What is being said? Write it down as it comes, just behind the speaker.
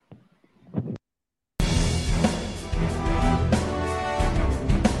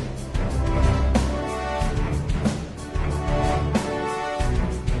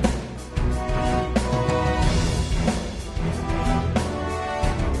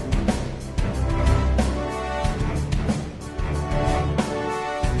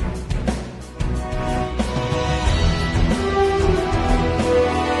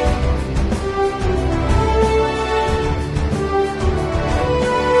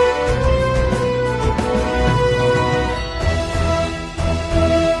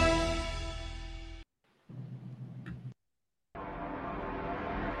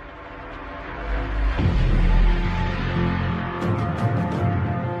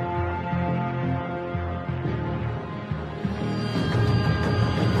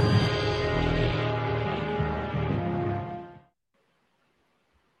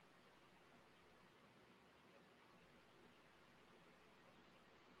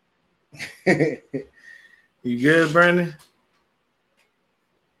You good, Brandon?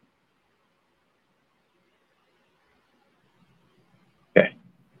 Okay.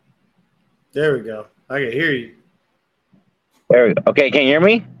 There we go. I can hear you. There we go. Okay, can you hear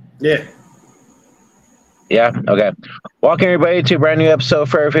me? Yeah. Yeah. Okay. Welcome everybody to a brand new episode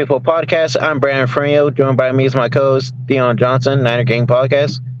for Every Faithful Podcast. I'm Brandon Ferrio. Joined by me is my co-host Deon Johnson, Niner Gang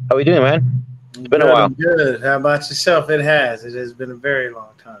Podcast. How we doing, man? It's I'm been a good. while. I'm good. How about yourself? It has. It has been a very long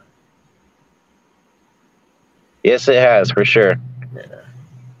time. Yes, it has for sure. Yeah.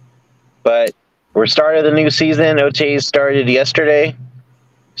 But we're starting the new season. OTAs started yesterday.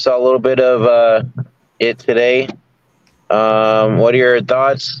 Saw a little bit of it today. What are your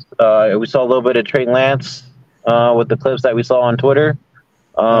thoughts? We saw a little bit of Trey Lance with the clips that we saw on Twitter.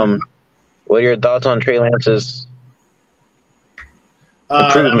 Uh, What are your thoughts on Trey Lance's uh,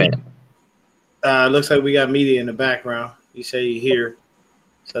 improvement? looks like we got media in the background. You say you here,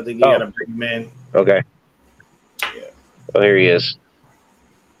 so I think you got Oh, to bring him in. okay. Yeah. Oh, here he is.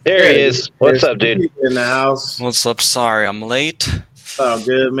 There There he he is. What's is. up, dude? In the house. What's up? Sorry, I'm late. Oh,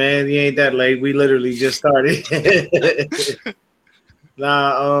 good, man. You ain't that late. We literally just started.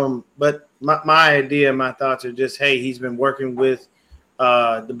 But my idea, my thoughts are just, hey, he's been working with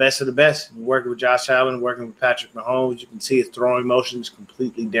the best of the best. Working with Josh Allen, working with Patrick Mahomes. You can see his throwing motion is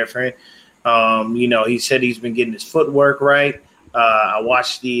completely different. He said he's been getting his footwork right. I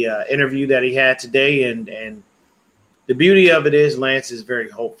watched the interview that he had today, and the beauty of it is Lance is very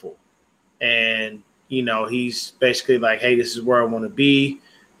hopeful. And, he's basically like, hey, this is where I want to be.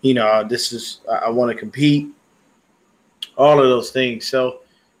 I want to compete. All of those things. So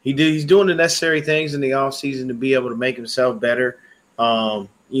he's doing the necessary things in the offseason to be able to make himself better.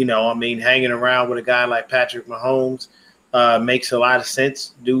 Hanging around with a guy like Patrick Mahomes makes a lot of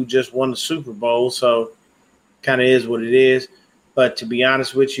sense. Dude just won the Super Bowl, so kind of is what it is. But to be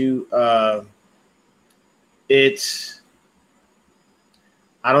honest with you, I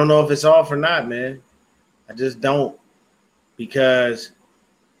don't know if it's off or not, man. I just don't, because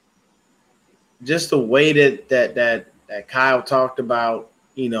just the way that Kyle talked about,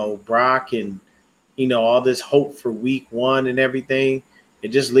 Brock and, all this hope for week one and everything, it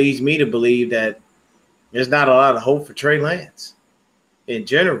just leads me to believe that there's not a lot of hope for Trey Lance in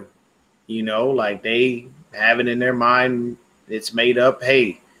general. Like they have it in their mind, it's made up,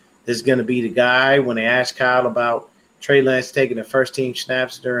 hey, this is going to be the guy. When they asked Kyle about Trey Lance taking the first team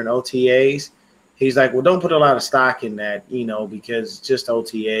snaps during OTAs, he's like, well, don't put a lot of stock in that, because it's just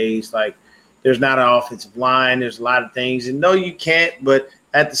OTAs. Like, there's not an offensive line. There's a lot of things. And no, you can't. But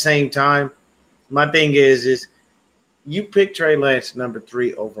at the same time, my thing is you pick Trey Lance number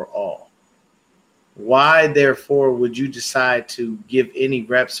 3 overall. Why, therefore, would you decide to give any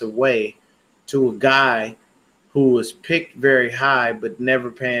reps away to a guy who was picked very high but never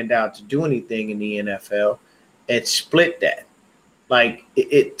panned out to do anything in the NFL and split that? Like,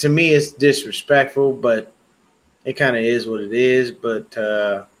 it to me, it's disrespectful, but it kind of is what it is. But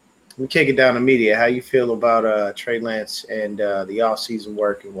we kick it down to media. How you feel about Trey Lance and the offseason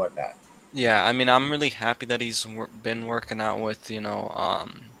work and whatnot? Yeah, I mean, I'm really happy that he's been working out with,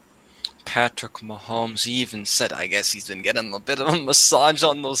 Patrick Mahomes. He even said, I guess he's been getting a bit of a massage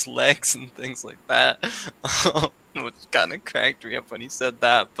on those legs and things like that, which kind of cracked me up when he said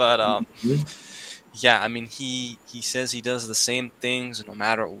that. But yeah, I mean, he says he does the same things no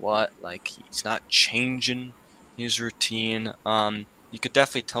matter what. Like, he's not changing his routine. You could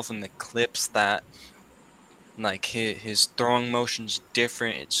definitely tell from the clips that, like, his throwing motion's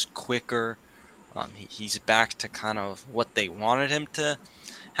different. It's quicker. He's back to kind of what they wanted him to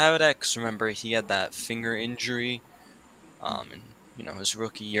have it at. Because remember, he had that finger injury, in his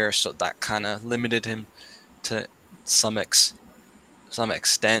rookie year, so that kind of limited him to some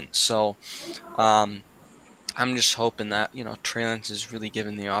extent. So, I'm just hoping that Trey Lance is really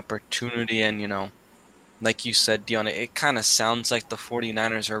given the opportunity, and like you said, Deon, it kind of sounds like the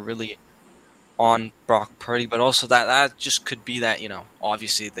 49ers are really on Brock Purdy, but also that just could be that,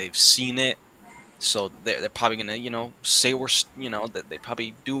 obviously they've seen it, so they're probably going to, say that they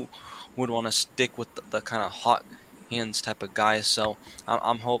probably would want to stick with the kind of hot hands type of guys. So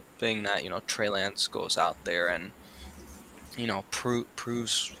I'm hoping that, Trey Lance goes out there and,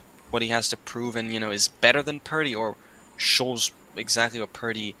 proves what he has to prove and, is better than Purdy or shows exactly what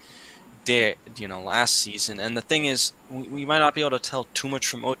Purdy did, last season. And the thing is, we might not be able to tell too much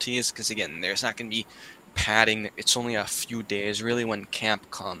from OTAs because, again, there's not going to be padding. It's only a few days, really, when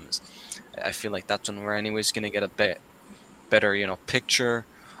camp comes. I feel like that's when we're anyways going to get a bit better, picture.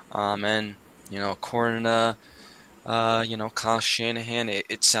 And, according to, Kyle Shanahan,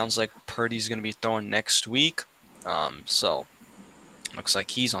 it sounds like Purdy's going to be throwing next week. So Looks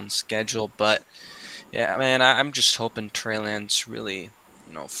like he's on schedule, but yeah, man, I'm just hoping Trey Lance really,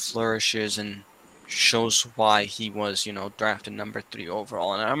 flourishes and shows why he was, drafted number 3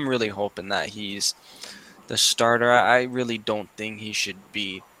 overall. And I'm really hoping that he's the starter. I really don't think he should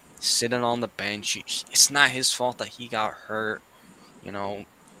be sitting on the bench. It's not his fault that he got hurt.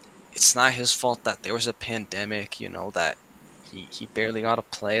 It's not his fault that there was a pandemic, that he barely got to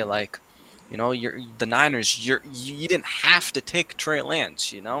play. Like, the Niners, you didn't have to take Trey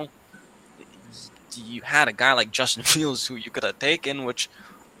Lance, You had a guy like Justin Fields who you could have taken,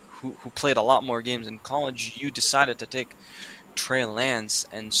 who played a lot more games in college. You decided to take Trey Lance,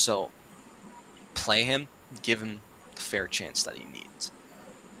 and so play him, give him the fair chance that he needs.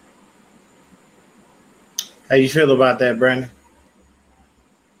 How you feel about that, Brandon?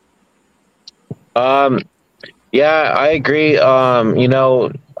 Yeah, I agree.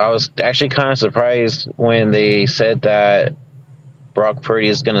 I was actually kind of surprised when they said that Brock Purdy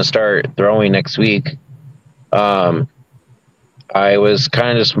is going to start throwing next week. I was kind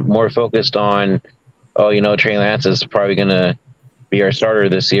of just more focused on, Trey Lance is probably going to be our starter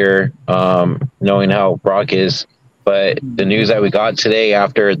this year, knowing how Brock is. But the news that we got today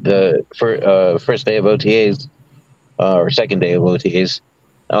after the first day of OTAs, or second day of OTAs,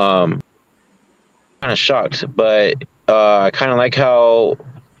 kind of shocked. But I kind of like how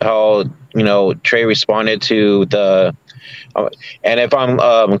Trey responded to the. And if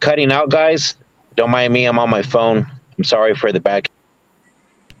I'm cutting out, guys, don't mind me. I'm on my phone. I'm sorry for the back.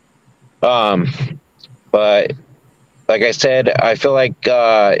 But like I said, I feel like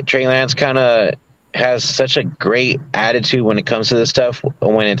Trey Lance kind of has such a great attitude when it comes to this stuff.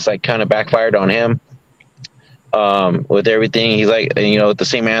 When it's like kind of backfired on him, with everything, he's like, the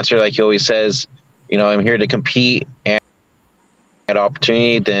same answer like he always says. I'm here to compete and get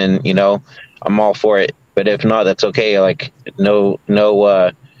opportunity. Then I'm all for it. But if not, that's okay. Like no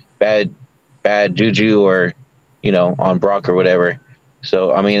bad juju or on Brock or whatever.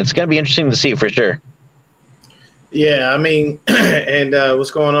 So I mean, it's gonna be interesting to see for sure. Yeah, I mean, and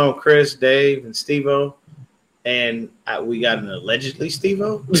what's going on, Chris, Dave, and Steve-O? And we got an allegedly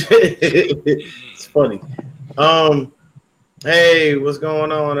Steve-O. It's funny. Hey, what's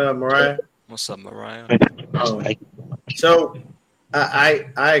going on, Mariah? What's up, Mariah? So I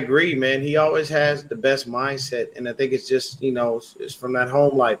agree, man. He always has the best mindset, and I think it's just it's from that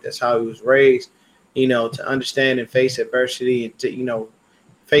home life. That's how he was raised. To understand and face adversity, and to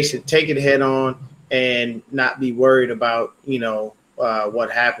face it, take it head on, and not be worried about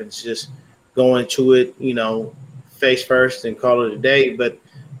what happens. Just go into it, face first and call it a day. But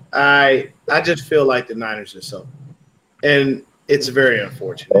I just feel like the Niners are so, and it's very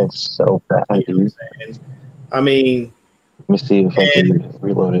unfortunate. It's so bad. I mean. Let me see if I can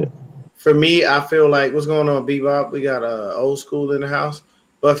reload it. For me, I feel like what's going on, Bebop? We got old school in the house,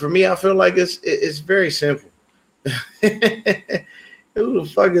 but for me, I feel like it's very simple. Who the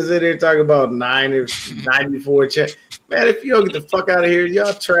fuck is in there talking about 94 check? Man, if you don't get the fuck out of here,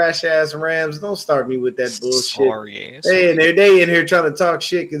 y'all trash ass Rams, don't start me with that bullshit. Sorry. They in here trying to talk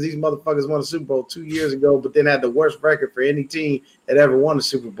shit because these motherfuckers won a Super Bowl 2 years ago, but then had the worst record for any team that ever won a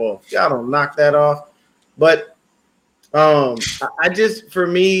Super Bowl. Y'all don't knock that off, but. I just, for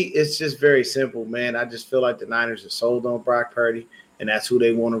me, it's just very simple, man. I just feel like the Niners are sold on Brock Purdy, and that's who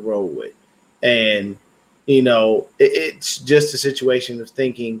they want to roll with. And, it's just a situation of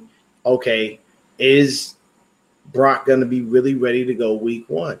thinking, okay, is Brock going to be really ready to go week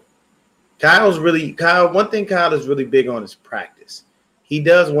 1? One thing Kyle is really big on is practice. He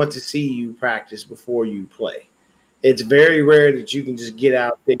does want to see you practice before you play. It's very rare that you can just get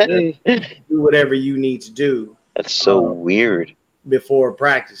out there and do whatever you need to do. That's so weird. Before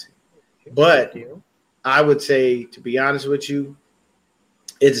practicing. But I would say, to be honest with you,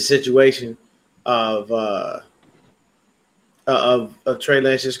 it's a situation of Trey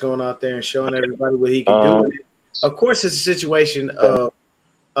Lance just going out there and showing everybody what he can do. Of course, it's a situation of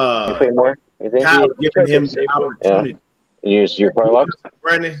Kyle giving him the opportunity. Yeah. Your car locked?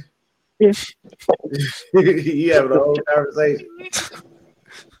 Brandon? Yeah. You having a whole conversation.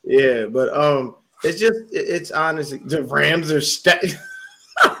 Yeah, but it's honestly the Rams are stacked.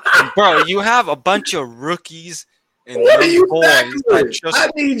 Bro, you have a bunch of rookies and boys. I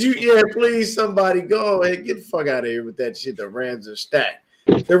need you. Yeah, please, somebody go ahead, get the fuck out of here with that shit. The Rams are stacked.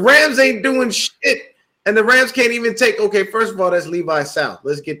 The Rams ain't doing shit, and the Rams can't even take. Okay, first of all, that's Levi South.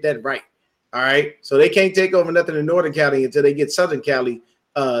 Let's get that right. All right, so they can't take over nothing in Northern Cali until they get Southern Cali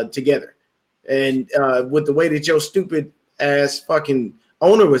together. And with the way that your stupid ass fucking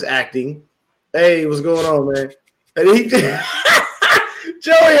owner was acting. Hey, what's going on, man? And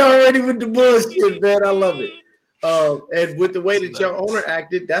Joey already with the bullshit, man. I love it. And with the way that your owner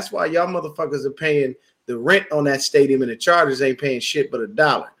acted, that's why y'all motherfuckers are paying the rent on that stadium, and the Chargers ain't paying shit but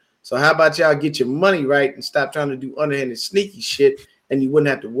 $1. So how about y'all get your money right and stop trying to do underhanded sneaky shit, and you wouldn't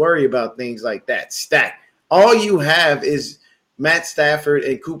have to worry about things like that. Stack. All you have is Matt Stafford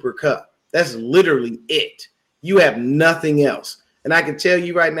and Cooper Kupp. That's literally it. You have nothing else. And I can tell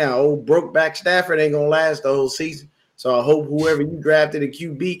you right now, old Brokeback Stafford ain't going to last the whole season. So I hope whoever you drafted at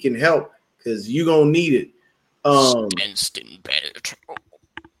QB can help, because you're going to need it.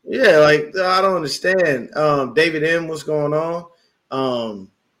 Yeah, like, I don't understand. David M., what's going on?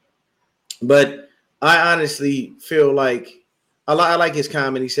 But I honestly feel like I like his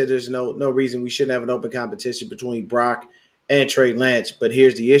comment. He said there's no reason we shouldn't have an open competition between Brock and Trey Lance. But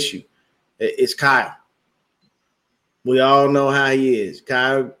here's the issue. It's Kyle. We all know how he is.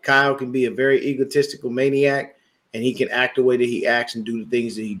 Kyle can be a very egotistical maniac, and he can act the way that he acts and do the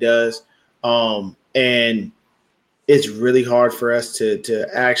things that he does. And it's really hard for us to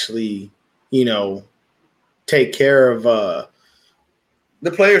actually, take care of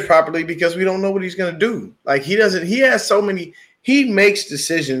the players properly, because we don't know what he's going to do. Like, he makes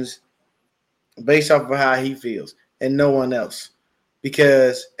decisions based off of how he feels and no one else. And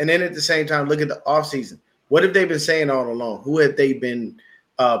then at the same time, look at the offseason. What have they been saying all along? Who have they been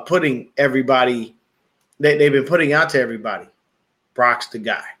putting everybody that they've been putting out to everybody? Brock's the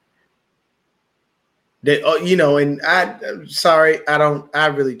guy. That, and I'm sorry, I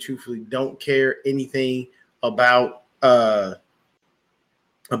really truthfully don't care anything about what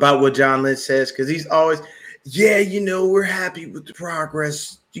John Lynch says, because he's always, we're happy with the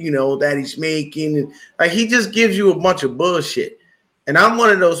progress, that he's making. And like, he just gives you a bunch of bullshit. And I'm one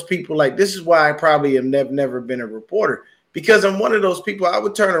of those people, like, this is why I probably have never been a reporter, because I'm one of those people. I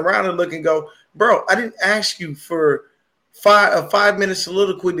would turn around and look and go, bro, I didn't ask you for a 5-minute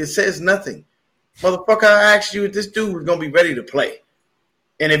soliloquy that says nothing. Motherfucker, I asked you if this dude was going to be ready to play.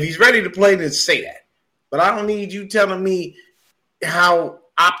 And if he's ready to play, then say that. But I don't need you telling me how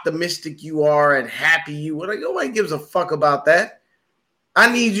optimistic you are and happy you are. Like, nobody gives a fuck about that.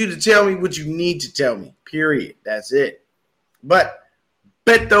 I need you to tell me what you need to tell me, period. That's it. But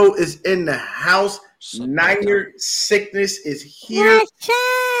Beto is in the house. Niner sickness is here.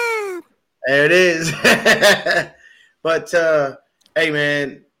 There it is. But, hey,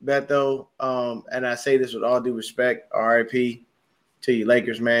 man, Beto, and I say this with all due respect, RIP to you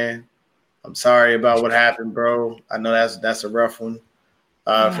Lakers, man. I'm sorry about what happened, bro. I know that's a rough one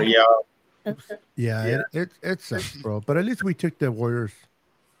for y'all. Yeah. It sucks, bro. But at least we took the Warriors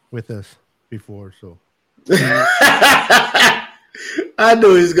with us before, so. I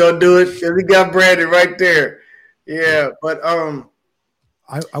knew he was gonna do it because he got Brandon right there. Yeah, but I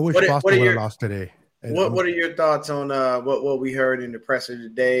wish Boston would have lost today. What are your thoughts on what we heard in the presser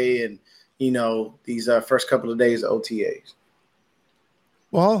today, and these first couple of days of OTAs?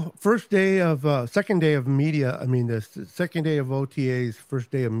 Well, second day of media. I mean, the second day of OTAs,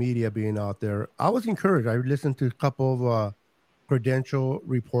 first day of media being out there. I was encouraged. I listened to a couple of credential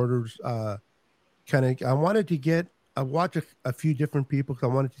reporters. I wanted to watch a few different people, because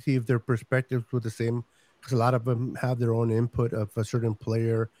I wanted to see if their perspectives were the same, because a lot of them have their own input of a certain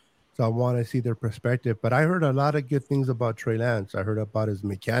player. So I want to see their perspective. But I heard a lot of good things about Trey Lance. I heard about his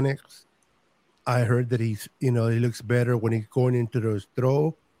mechanics. I heard that he looks better when he's going into those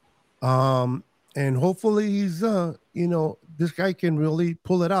throw. And hopefully he's, this guy can really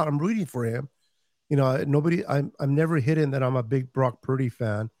pull it out. I'm rooting for him. I'm never hidden that I'm a big Brock Purdy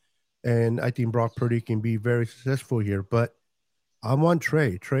fan. And I think Brock Purdy can be very successful here. But I want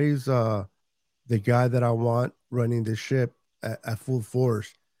Trey. Trey's the guy that I want running the ship at full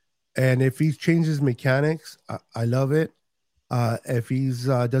force. And if he changes mechanics, I love it. If he's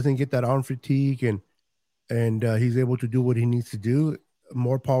doesn't get that arm fatigue and he's able to do what he needs to do,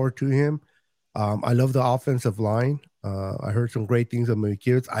 more power to him. I love the offensive line. I heard some great things on my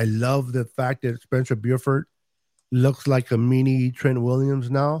kids. I love the fact that Spencer Burford looks like a mini Trent Williams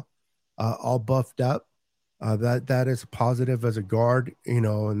now. All buffed up. That is positive as a guard,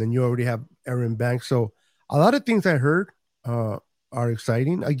 and then you already have Aaron Banks. So a lot of things I heard are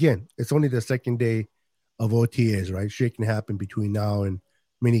exciting. Again, it's only the second day of OTAs, right? Shit can happen between now and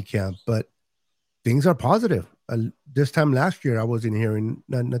minicamp, but things are positive. This time last year, I wasn't hearing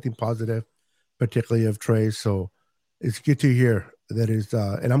nothing positive, particularly of Trey. So it's good to hear that is,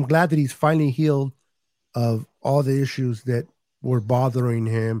 and I'm glad that he's finally healed of all the issues that were bothering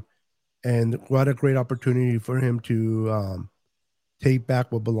him. And what a great opportunity for him to take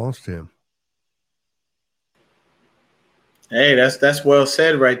back what belongs to him. Hey, that's well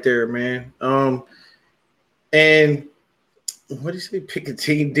said right there, man. And What do you say? Pick a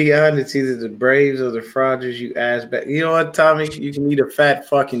team, Deon. It's either the Braves or the Frogers. You ass back. You know what, Tommy? You can eat a fat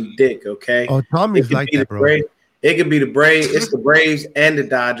fucking dick, okay? Oh, Tommy's like that, bro. It could be the Braves. It's the Braves and the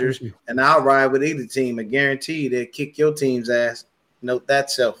Dodgers, and I'll ride with either team. I guarantee you they'll kick your team's ass. Note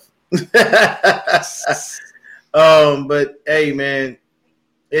that self. But hey, man,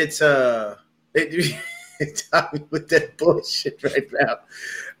 it's Tommy with that bullshit right now.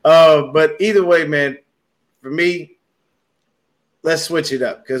 But either way, man, for me, let's switch it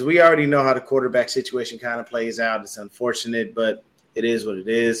up because we already know how the quarterback situation kind of plays out. It's unfortunate, but it is what it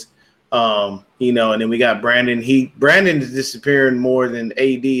is. And then we got Brandon. Brandon is disappearing more than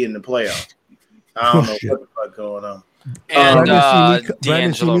AD in the playoffs. I don't know what the fuck going on. And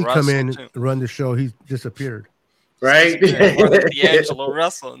Brandon seen me come in too. and run the show. He's disappeared. Right? More than D'Angelo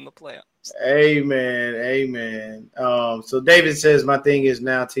Russell in the playoffs. Amen. So David says, my thing is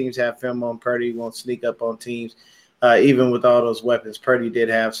now teams have film on Purdy, won't sneak up on teams. Even with all those weapons, Purdy did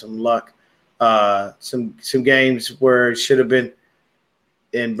have some luck. Some games where it should have been,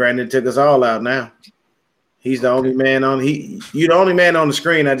 and Brandon took us all out now. He's the only man on you're the only man on the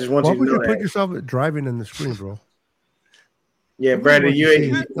screen. I just want you to know that. Why would you put yourself driving in the screen, bro? Yeah,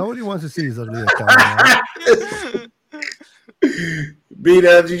 Brandon, nobody wants to see his ugly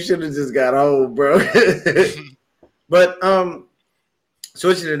B-Dubs, you should have just got old, bro. But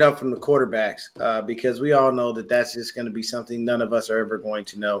switching it up from the quarterbacks, because we all know that that's just going to be something none of us are ever going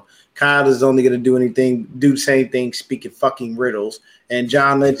to know. Kyle is only going to do the same thing, speaking fucking riddles, and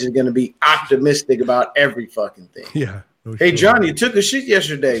John Lynch is going to be optimistic about every fucking thing. Yeah. Hey, John, you took a shit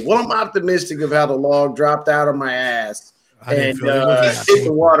yesterday. Well, I'm optimistic of how the log dropped out of my ass and hit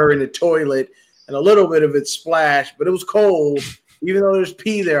the water in the toilet, and a little bit of it splashed, but it was cold. Even though there's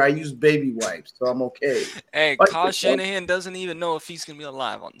pee there, I use baby wipes, so I'm okay. Hey, Kyle Shanahan doesn't even know if he's going to be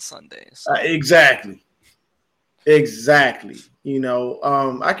alive on Sunday. So. Exactly. I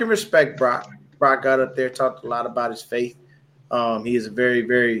can respect Brock. Brock got up there, talked a lot about his faith. He is very,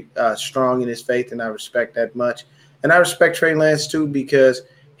 very strong in his faith, and I respect that much. And I respect Trey Lance, too, because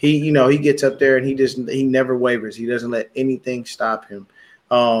he gets up there and he never wavers. He doesn't let anything stop him.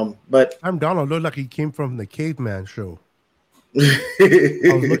 But Donald looked like he came from the Caveman show. I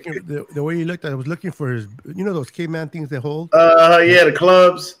was looking the way he looked. I was looking for his, those caveman things they hold. The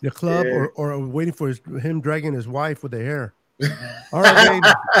clubs. The club, yeah. or waiting for him dragging his wife with the hair. All right, baby,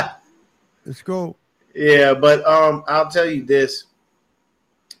 let's go. Yeah, but I'll tell you this.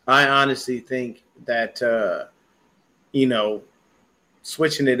 I honestly think that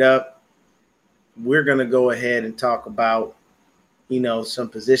switching it up, we're gonna go ahead and talk about some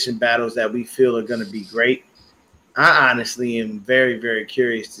position battles that we feel are gonna be great. I honestly am very, very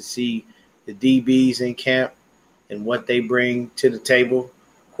curious to see the DBs in camp and what they bring to the table.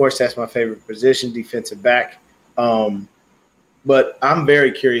 Of course, that's my favorite position, defensive back. But I'm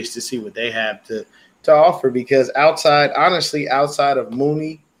very curious to see what they have to offer because outside of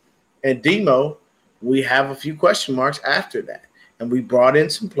Mooney and Demo, we have a few question marks after that. And we brought in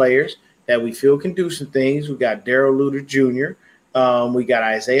some players that we feel can do some things. We got Darrell Luter Jr., we got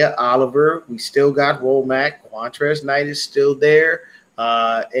Isaiah Oliver. We still got Womack. Quantrez Knight is still there.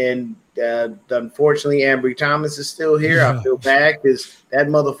 And unfortunately, Ambry Thomas is still here. Yeah. I feel bad because that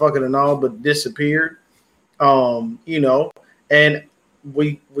motherfucker and all but disappeared. And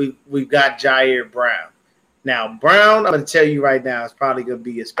we've got Jair Brown. Now, Brown, I'm going to tell you right now, is probably going to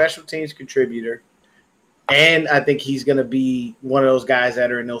be a special teams contributor. And I think he's going to be one of those guys that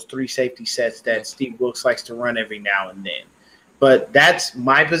are in those three safety sets that Steve Wilkes likes to run every now and then. But that's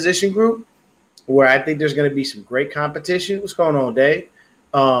my position group where I think there's going to be some great competition. What's going on, Dave?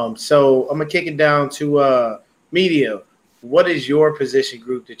 So I'm going to kick it down to media. What is your position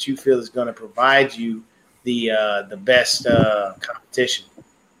group that you feel is going to provide you the best competition?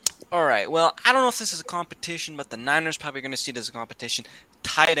 All right. Well, I don't know if this is a competition, but the Niners probably going to see it as a competition.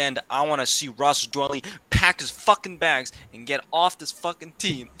 Tight end, I want to see Ross Dwelly pack his fucking bags and get off this fucking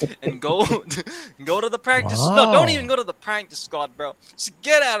team and go to the practice. Wow. No, don't even go to the practice squad, bro. Just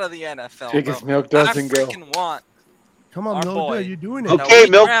get out of the NFL, Take his milk doesn't go. I freaking want. Come on, Milk, you're doing it. Okay,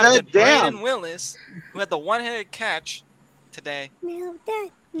 Milk, damn. Brandon Willis, who had the one-handed catch today.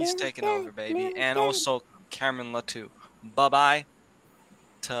 He's taking over, baby. And also Cameron Latu. Bye-bye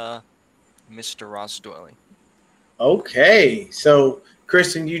to Mr. Ross Dwelly. Okay, so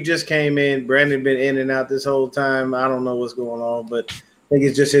Christian, you just came in. Brandon been in and out this whole time. I don't know what's going on, but I think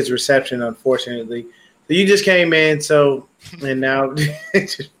it's just his reception, unfortunately. So you just came in, and now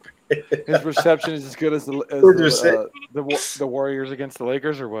his reception is as good as the Warriors against the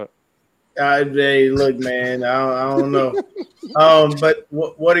Lakers, or what? Hey, look, man, I don't know. But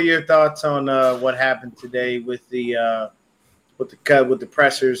what are your thoughts on what happened today with the with the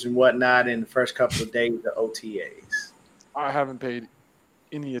pressers and whatnot in the first couple of days of OTAs? I haven't paid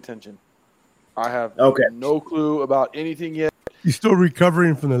any attention. I have Okay. no clue about anything yet. He's still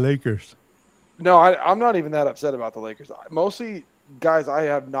recovering from the Lakers. No, I'm not even that upset about the Lakers. Mostly, guys, I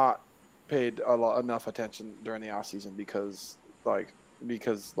have not paid enough attention during the offseason because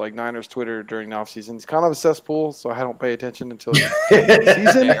Niners Twitter during the offseason is kind of a cesspool, so I don't pay attention until the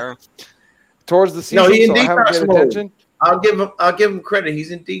season. Towards the season, No, he in so I haven't detox paid mode. attention. I'll give him credit.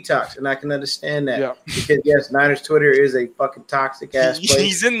 He's in detox, and I can understand that. Yeah. Because yes, Niners Twitter is a fucking toxic ass place.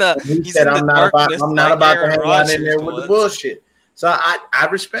 He's in the. He He's said, in the I'm not about to Aaron hang out in Rodgers there with the was. bullshit. So I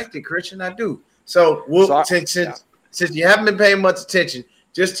respect it, Christian. I do. So since you haven't been paying much attention,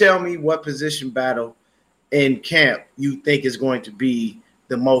 just tell me what position battle in camp you think is going to be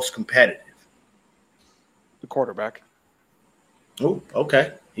the most competitive. The quarterback. Oh,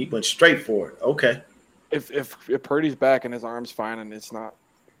 okay. He went straight for it. Okay. If Purdy's back and his arm's fine and it's not,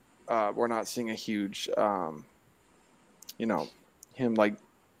 we're not seeing a huge, him like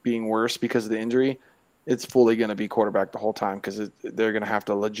being worse because of the injury. It's fully going to be quarterback the whole time because they're going to have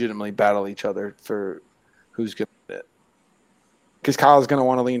to legitimately battle each other for who's going to it. Because Kyle's going to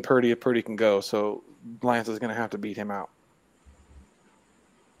want to lean Purdy if Purdy can go, so Lance is going to have to beat him out.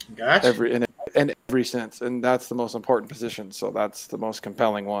 Gotcha. In every sense, and that's the most important position, so that's the most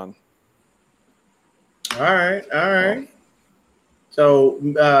compelling one. All right. So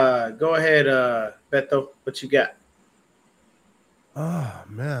go ahead, Beto. What you got? Oh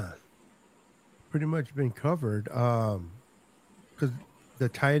man, pretty much been covered. Because the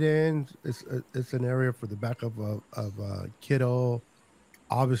tight ends it's an area for the backup of Kittle.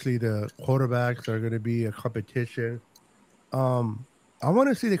 Obviously, the quarterbacks are going to be a competition. I want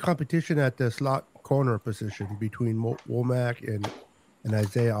to see the competition at the slot corner position between Womack and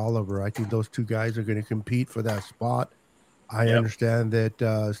Isaiah Oliver. I think those two guys are going to compete for that spot. I understand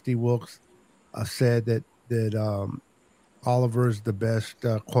that Steve Wilkes said that Oliver is the best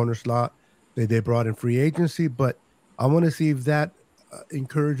corner slot that they brought in free agency, but I want to see if that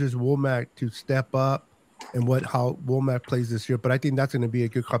encourages Womack to step up and how Womack plays this year. But I think that's going to be a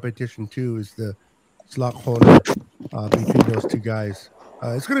good competition too, is the slot corner between those two guys.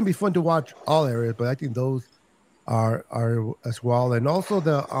 It's going to be fun to watch all areas, but I think those are as well. And also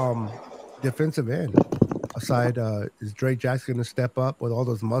the defensive end aside, is Drake Jackson going to step up with all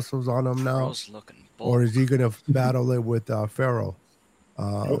those muscles on him now? Or is he going to battle it with Farrell?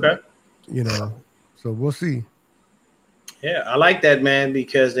 Okay. So we'll see. Yeah, I like that, man,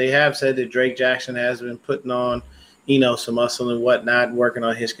 because they have said that Drake Jackson has been putting on, some muscle and whatnot, working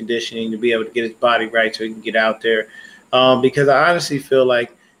on his conditioning to be able to get his body right so he can get out there. Because I honestly feel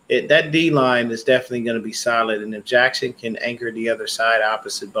like that D-line is definitely going to be solid. And if Jackson can anchor the other side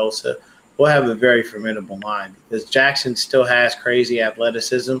opposite Bosa, we'll have a very formidable line because Jackson still has crazy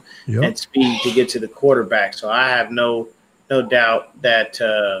athleticism and speed to get to the quarterback. So I have no doubt that,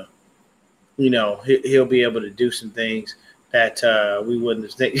 he'll be able to do some things that we wouldn't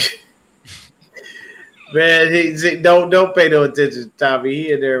have think. Man, don't pay no attention to Tommy.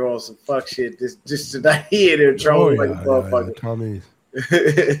 He in there on some fuck shit. Just tonight, he in there trolling like a motherfucker. Tommy.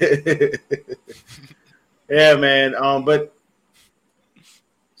 Yeah, man. But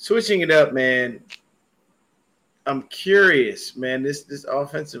switching it up, man. I'm curious, man. This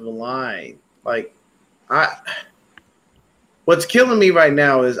offensive line, what's killing me right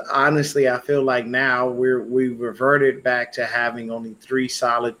now is honestly, I feel like now we've reverted back to having only 3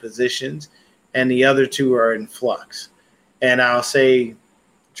 solid positions, and the other 2 are in flux. And I'll say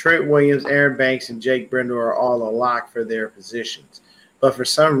Trent Williams, Aaron Banks, and Jake Brendel are all a lock for their positions. But for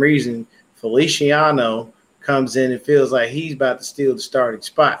some reason, Feliciano comes in and feels like he's about to steal the starting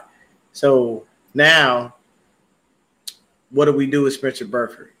spot. So now, what do we do with Spencer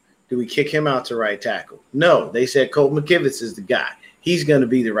Burford? Do we kick him out to right tackle? No, they said Colt McKivitz is the guy. He's going to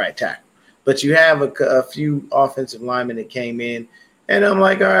be the right tackle. But you have a few offensive linemen that came in, and I'm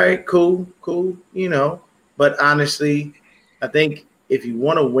like, all right, cool, But honestly, I think if you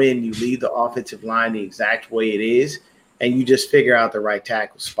want to win, you leave the offensive line the exact way it is, and you just figure out the right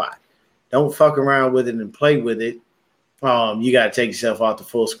tackle spot. Don't fuck around with it and play with it. You got to take yourself off the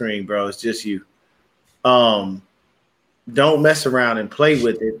full screen, bro. It's just you. Don't mess around and play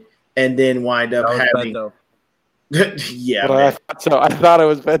with it and then wind up having – yeah, well, I thought it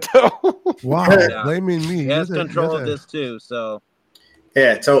was Beto. Wow, blaming me. He has control of this too, so –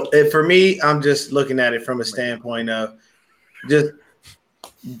 yeah, so for me, I'm just looking at it from a standpoint of just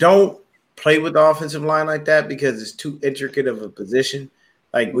don't play with the offensive line like that because it's too intricate of a position.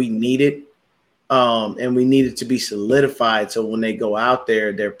 Like we need it, and we need it to be solidified so when they go out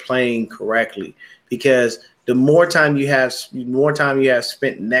there, they're playing correctly. because the more time you have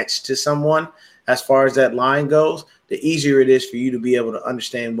spent next to someone, as far as that line goes, the easier it is for you to be able to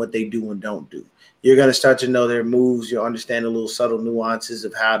understand what they do and don't do. You're going to start to know their moves. You'll understand the little subtle nuances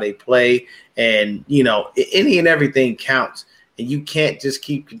of how they play. And, any and everything counts. And you can't just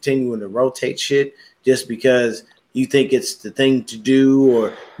keep continuing to rotate shit just because you think it's the thing to do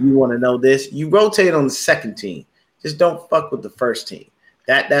or you want to know this. You rotate on the second team. Just don't fuck with the first team.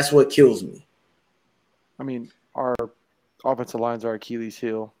 That's what kills me. I mean, our offensive line's our Achilles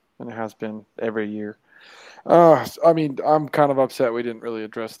heel, and it has been every year. I'm kind of upset we didn't really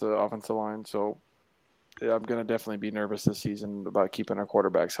address the offensive line, so I'm going to definitely be nervous this season about keeping our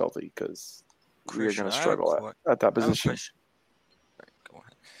quarterbacks healthy because we're going to struggle at that position. Go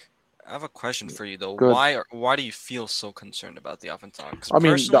ahead. I have a question for you, though. Good. Why do you feel so concerned about the offensive line?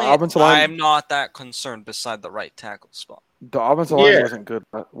 Because the offensive line, I'm not that concerned beside the right tackle spot. The offensive line wasn't good.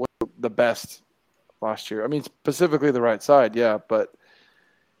 Wasn't the best last year. I mean, specifically the right side, yeah, but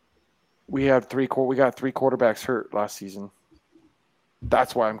we got three quarterbacks hurt last season.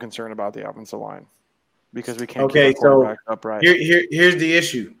 That's why I'm concerned about the offensive line because we can't keep our quarterback upright. Here's the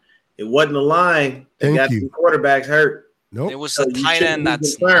issue. It wasn't the line that got the quarterbacks hurt. Nope. It was the tight end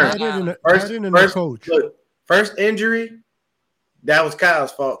that's coach. Look, first injury, that was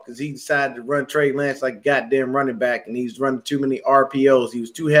Kyle's fault because he decided to run Trey Lance like a goddamn running back, and he was running too many RPOs. He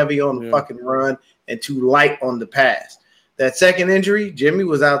was too heavy on the fucking run and too light on the pass. That second injury, Jimmy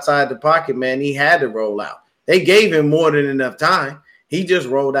was outside the pocket, man. He had to roll out. They gave him more than enough time. He just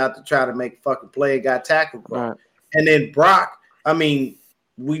rolled out to try to make a fucking play and got tackled. Right. And then Brock, I mean,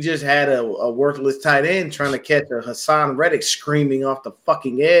 we just had a worthless tight end trying to catch a Hassan Reddick screaming off the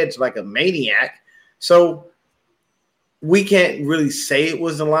fucking edge like a maniac. So we can't really say it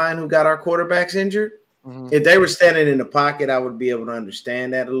was the line who got our quarterbacks injured. Mm-hmm. If they were standing in the pocket, I would be able to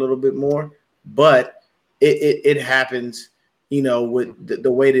understand that a little bit more. But it happens, with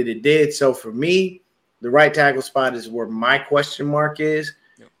the way that it did. So for me, the right tackle spot is where my question mark is,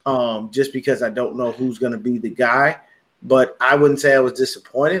 just because I don't know who's going to be the guy. But I wouldn't say I was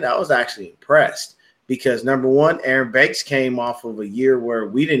disappointed. I was actually impressed because, number one, Aaron Banks came off of a year where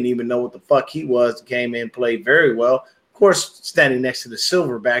we didn't even know what the fuck he was, came in, played very well. Of course, standing next to the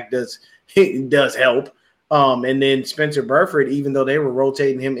Silverback does help. And then Spencer Burford, even though they were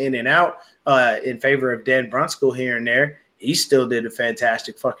rotating him in and out in favor of Dan Brunskill here and there, he still did a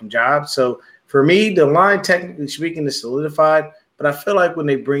fantastic fucking job. So for me, the line, technically speaking, is solidified. But I feel like when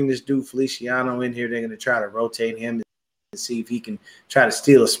they bring this dude Feliciano in here, they're going to try to rotate him and see if he can try to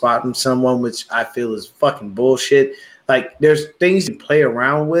steal a spot from someone, which I feel is fucking bullshit. Like, there's things you play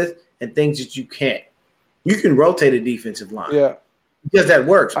around with and things that you can't. You can rotate a defensive line. Yeah. Because that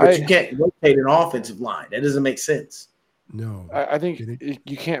works, but you can't rotate an offensive line. That doesn't make sense. No. I think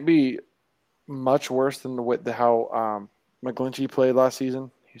you can't be much worse than how McGlinchey played last season.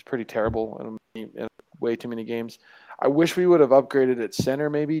 He's pretty terrible in way too many games. I wish we would have upgraded at center,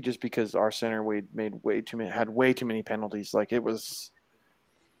 maybe, just because our center had way too many penalties. Like, it was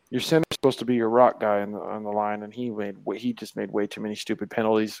your center's supposed to be your rock guy on the line, and he just made way too many stupid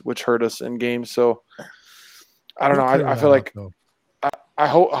penalties, which hurt us in games. So I don't know. I feel like I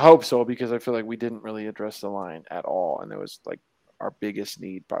hope so, because I feel like we didn't really address the line at all, and it was like our biggest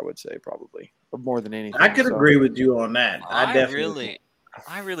need, I would say, probably more than anything. I could agree with you on that.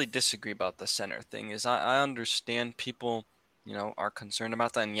 I really disagree about the center thing. I understand people, are concerned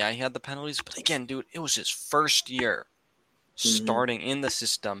about that. And yeah, he had the penalties. But again, dude, it was his first year starting in the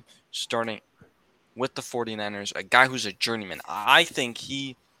system, starting with the 49ers, a guy who's a journeyman. I think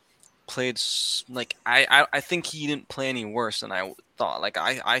he played I think he didn't play any worse than I thought. Like,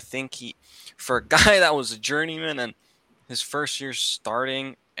 I think for a guy that was a journeyman and his first year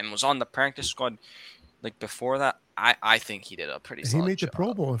starting and was on the practice squad, like before that, I think he did a pretty solid job. He made the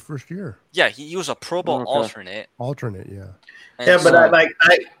Pro Bowl his first year. Yeah, he was a Pro Bowl alternate. Alternate, yeah. And yeah, but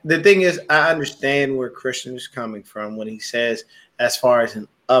the thing is, I understand where Christian is coming from when he says, as far as an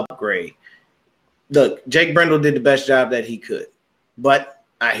upgrade. Look, Jake Brendel did the best job that he could, but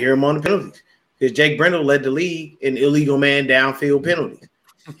I hear him on the penalties because Jake Brendel led the league in illegal man downfield penalties.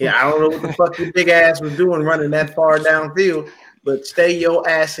 Yeah, I don't know what the fuck your big ass was doing running that far downfield, but stay your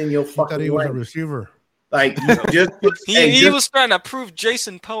ass in your fucking lane. He was a receiver. Like, he was trying to prove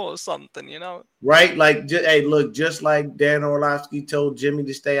Jason Poe or something, right? Like, just like Dan Orlovsky told Jimmy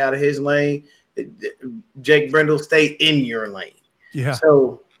to stay out of his lane, Jake Brendel stay in your lane. Yeah.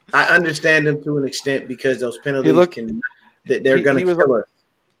 So I understand him to an extent because those penalties they're going to kill us.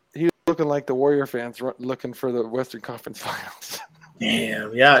 He was looking like the Warrior fans looking for the Western Conference Finals.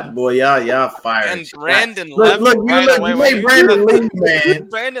 Damn, y'all fired. And Brandon look, left. You made Brandon leave, man.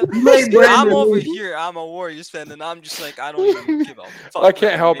 Brandon, Brandon I'm over leave. here. I'm a Warriors fan, and I'm just like, I don't even give a fuck. I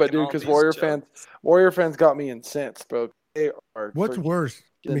can't help it, dude, because Warrior fans got me incensed, bro. What's worse,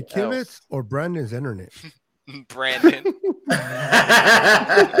 McKivitz or Brandon's internet? Brandon.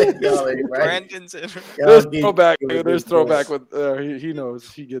 Brandon's internet. There's throwback. There's throwback with he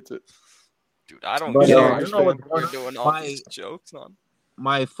knows. He gets it. Dude, I don't know what we're doing all these jokes on.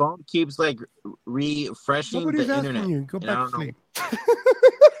 My phone keeps like refreshing Nobody's the asking internet. you. Go back to sleep.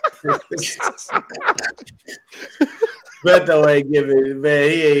 Beto ain't giving, man.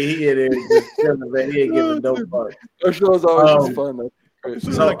 He ain't just chilling, man. He ain't giving no fuck. That show's always fun. Though.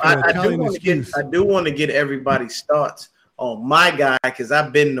 So I do want to get everybody's thoughts on my guy, because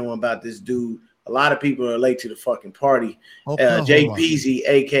I've been knowing about this dude. A lot of people are late to the fucking party. JPZ,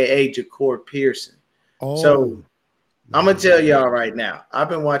 aka Ja'Cory Pearson. So I'm gonna tell y'all right now. I've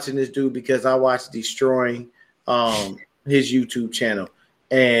been watching this dude because I watched Destroying his YouTube channel,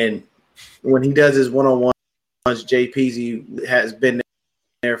 and when he does his one-on-ones, JPZ has been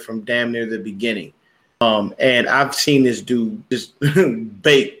there from damn near the beginning. And I've seen this dude just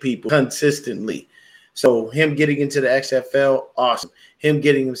bait people consistently. So him getting into the XFL, awesome. Him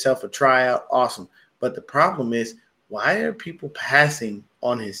getting himself a tryout, awesome. But the problem is, why are people passing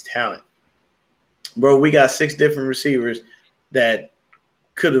on his talent? Bro, we got 6 different receivers that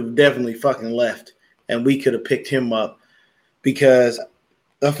could have definitely fucking left, and we could have picked him up, because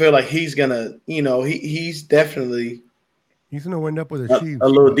I feel like he's gonna, he's definitely gonna wind up with a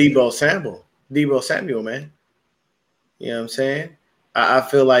little Debo Samuel, man. You know what I'm saying? I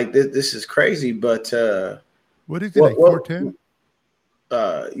feel like this is crazy, but what is he, like 4'10"?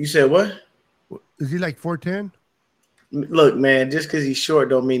 You said what? Is he like 4'10"? Look, man, just because he's short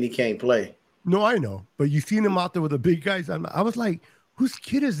don't mean he can't play. No, I know, but you seen him out there with the big guys. I was like, whose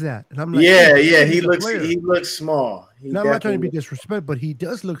kid is that? And I'm like, yeah, he looks small. I'm not trying to be disrespectful, but he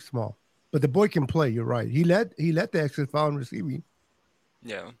does look small. But the boy can play. You're right. He let the XFL in receiving.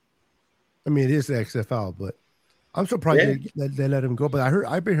 Yeah. I mean, it is the XFL, but I'm surprised they let him go. But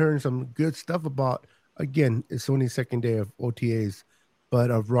I've been hearing some good stuff about, again, it's only second day of OTAs, but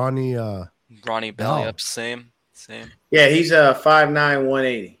of Ronnie Belly up, same. Yeah, he's 5'9",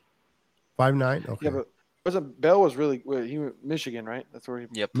 180. 5'9"? Okay. Yeah, but Bell was really he was Michigan, right? That's where he.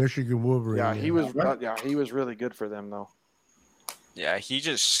 Yep. Michigan Wolverine. Yeah, he was. He was really good for them though. Yeah, he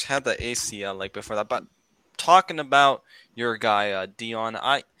just had the ACL like before that. But talking about your guy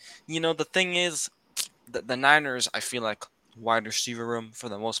Deon, the thing is, the Niners, I feel like wide receiver room for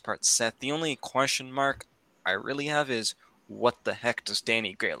the most part set. The only question mark I really have is, what the heck does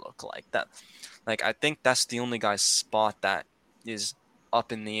Danny Gray look like? I think that's the only guy's spot that is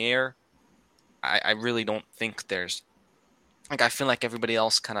up in the air. I really don't think there's, I feel like everybody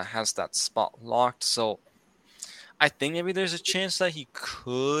else kind of has that spot locked. So I think maybe there's a chance that he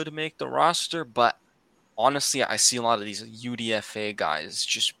could make the roster, but honestly, I see a lot of these UDFA guys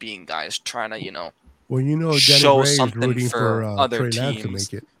just being guys trying to, show something for other Trey teams.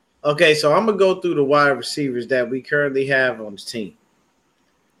 To make it. Okay, so I'm going to go through the wide receivers that we currently have on the team.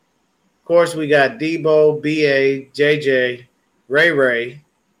 Of course, we got Debo, B.A., J.J., Ray.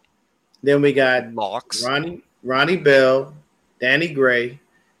 Then we got Locks. Ronnie Bell, Danny Gray,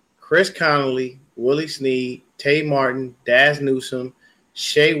 Chris Connolly, Willie Snead, Tay Martin, Daz Newsome,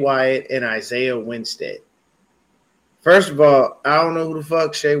 Shea Wyatt, and Isaiah Winstead. First of all, I don't know who the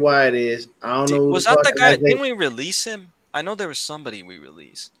fuck Shea Wyatt is. I don't know who was the that fuck the guy? Isaiah. Didn't we release him? I know there was somebody we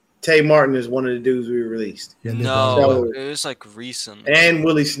released. Tay Martin is one of the dudes we released. Yeah, no, it was like recently. And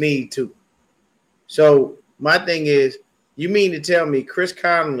Willie Snead, too. So my thing is, you mean to tell me Chris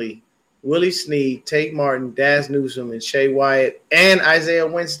Connolly, Willie Snead, Tate Martin, Daz Newsome, and Shea Wyatt, and Isaiah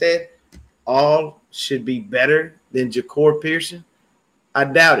Winstead all should be better than Ja'Cory Pearson? I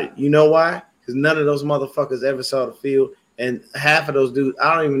doubt it. You know why? Because none of those motherfuckers ever saw the field, and half of those dudes,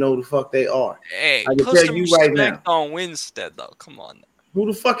 I don't even know who the fuck they are. Hey, I can put tell some you right respect now. on Winstead, though. Come on. Who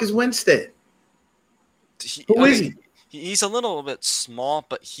the fuck is Winstead? Who is he? He's a little bit small,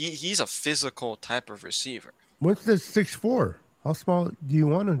 but he's a physical type of receiver. Winstead's 6'4". How small do you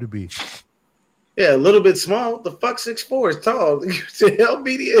want him to be? Yeah, a little bit small. What the fuck, 6'4" is tall. Help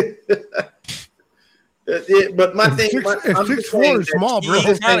me but my thing, 6'4" is small, bro.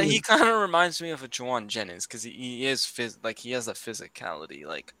 He kind of reminds me of a Juwan Jennings because he is he has a physicality.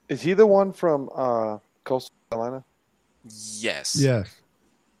 Like, is he the one from Coastal Carolina? Yes.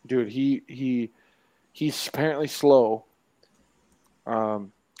 Dude, he's apparently slow.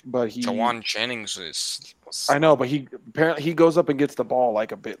 but he. Jawan Jennings is. I know, but he goes up and gets the ball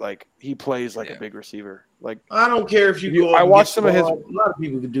like a bit, like he plays like a big receiver. Like I don't care if you go. I watched some of his. A lot of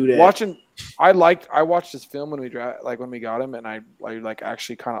people could do that. I watched his film when we got him, and I like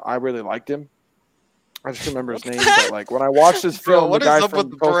actually I really liked him. I just remember his name, but like when I watched his film, what the guy is up from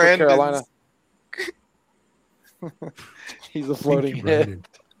with Coastal Brandon? Carolina, he's a floating head.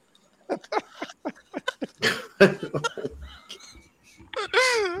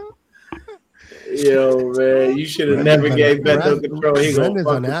 Yo, man, you should have never gave Beto control. He gonna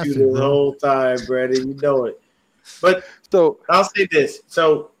fuck with you the whole time, Brandon. You know it. But so I'll say this.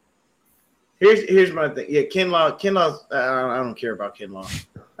 So here's my thing. Yeah, Kinlaw. I don't care about Kinlaw.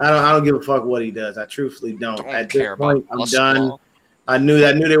 I don't give a fuck what he does. I truthfully don't. At this point, I'm done. I knew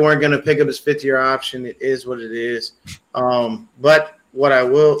they weren't gonna pick up his fifth-year option. It is what it is. But what I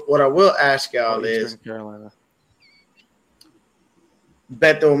will ask y'all is, Beto,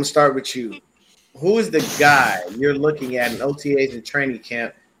 I'm gonna start with you. Who is the guy you're looking at in OTAs and training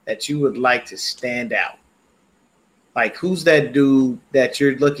camp that you would like to stand out? Like, who's that dude that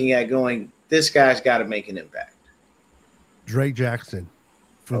you're looking at going, this guy's got to make an impact? Drake Jackson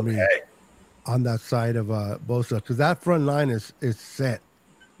for me on that side of Bosa, because that front line is set.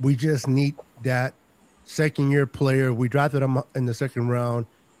 We just need that second-year player. We drafted him in the second round.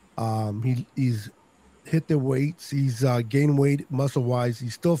 He's hit the weights. He's gained weight muscle-wise.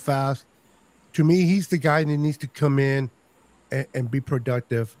 He's still fast. To me, he's the guy that needs to come in and be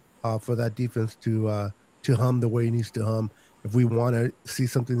productive for that defense to hum the way he needs to hum. If we want to see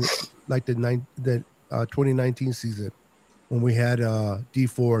something like the 2019 season when we had D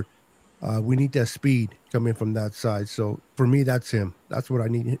Ford, we need that speed coming from that side. So for me, that's him. That's what I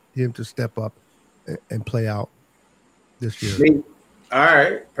need him to step up and play out this year. All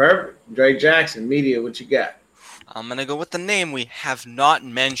right, perfect. Drake Jackson, media, what you got? I'm gonna go with the name we have not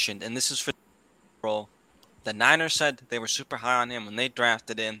mentioned, and this is for role. The Niners said they were super high on him when they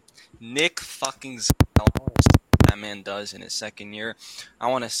drafted him. Nick fucking Zell, that man does in his second year. I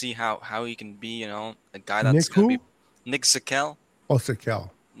want to see how he can be, a guy that's going to be Nick Zakel. Oh, Zakel.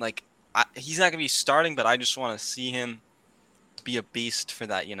 Like, he's not going to be starting, but I just want to see him be a beast for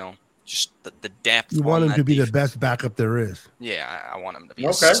that, just the depth. You want him to be the best backup there is. Yeah, I want him to be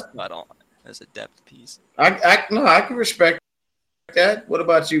a stud as a depth piece. I can respect that. What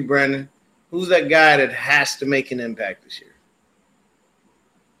about you, Brandon? Who's that guy that has to make an impact this year?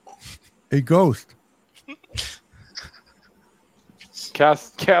 A ghost.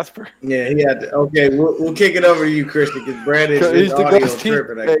 Casper. Yeah, he had to. Okay, we'll kick it over to you, Christian, because Brandon's he's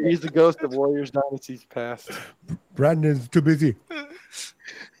the ghost of Warriors dynasties past. Brandon's too busy.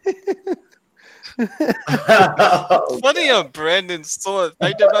 Funny how Brandon's so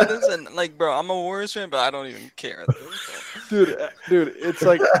affected by this, and like, bro, I'm a Warriors fan, but I don't even care. Dude, it's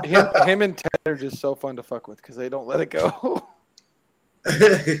like him and Ted are just so fun to fuck with because they don't let it go.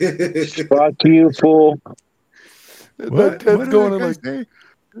 Fuck you, fool. Ted's going like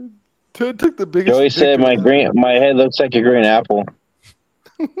Ted took the biggest. Joey said my head looks like a green apple.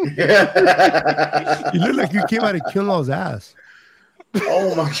 You look like you came out of Kinlaw's ass.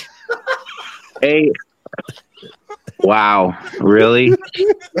 Oh my god. Hey. Wow. Really?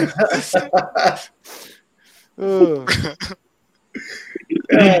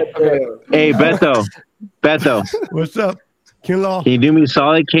 Hey, Beto. What's up, Kinlaw? Can you do me a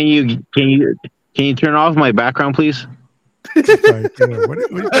solid? Can you turn off my background, please? Sorry,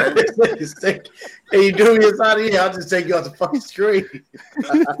 Hey, you do me a solid? Yeah, I'll just take you off the fucking screen.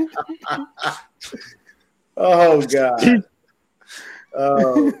 Oh god.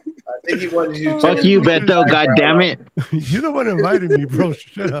 Oh, I think he wanted you to. Fuck you, Beto. God damn it. You're the one who invited me, bro.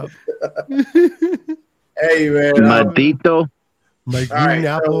 Shut up. Hey, man. Maldito. My green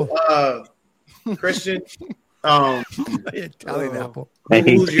apple. So, Christian. Italian apple. I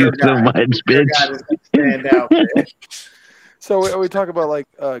hate you so much, bitch. Stand out, man. So we talk about like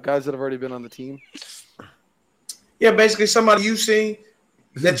guys that have already been on the team. Yeah, basically somebody you've seen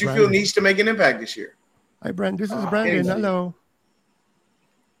that you feel needs to make an impact this year. Hi, Brandon. This is Brandon. Hello.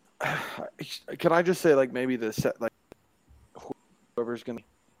 Can I just say, like, maybe whoever's going to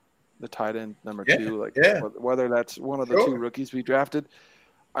the tight end number 2, whether that's one of the 2 rookies we drafted,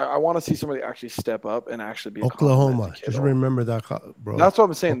 I want to see somebody actually step up and actually be Oklahoma. Just remember that, bro. That's what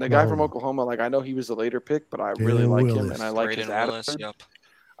I'm saying. The guy from Oklahoma, like, I know he was a later pick, but I really like him and I like his attitude. Yep.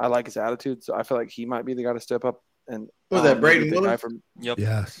 I like his attitude, so I feel like he might be the guy to step up. And was that Braden Willis?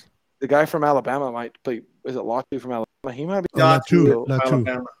 Yes. The guy from Alabama might play. Is it Latu from Alabama? He might be. Latu.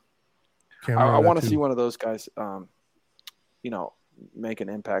 I want to see one of those guys, make an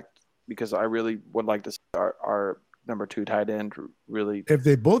impact because I really would like to see our number 2 tight end really. If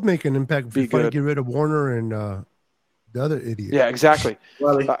they both make an impact, Be if you good. get rid of Warner and the other idiot. Yeah, exactly.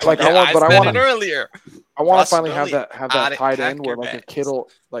 Well, I said it earlier. I want Russ to finally have Dudley, that tight end where pack like your if Kittle,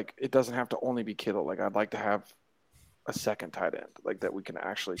 like it doesn't have to only be Kittle. Like I'd like to have a second tight end like that we can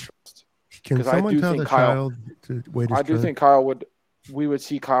actually trust. Can 'Cause someone tell the child to wait his I do turn? think we would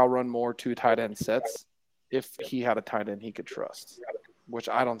see Kyle run more 2 tight end sets if he had a tight end he could trust, which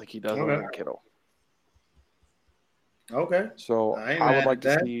I don't think he does other than Kittle. Okay. So I ain't I mad would like at to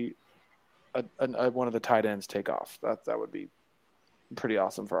that. see one of the tight ends take off. That would be pretty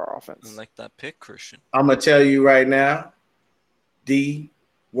awesome for our offense. I like that pick, Christian. I'm gonna tell you right now, D.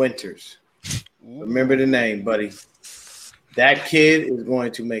 Winters. Remember the name, buddy. That kid is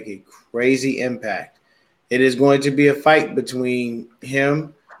going to make a crazy impact. It is going to be a fight between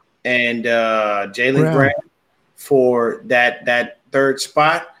him and Jalen Graham for that third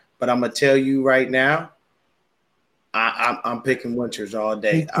spot. But I'm gonna tell you right now, I'm picking Winters all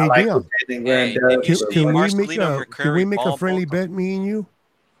day. I like what Jalen Graham does. Can we make a friendly bet, me and you?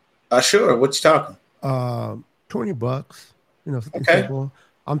 Sure. What you talking? $20. You know, something Okay. simple.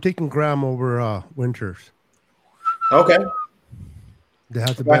 I'm taking Graham over Winters. Okay. That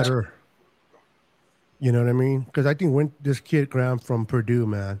has a better. You know what I mean? Because I think this kid Graham from Purdue,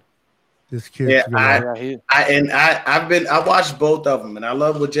 man. This kid. Yeah, I watched both of them, and I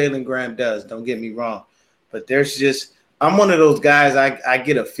love what Jalen Graham does. Don't get me wrong, but I'm one of those guys. I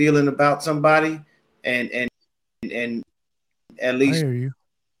get a feeling about somebody, and at least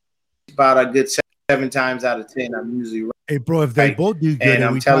about a good 7 times out of 10, I'm usually right. Hey, bro, if they both do good, and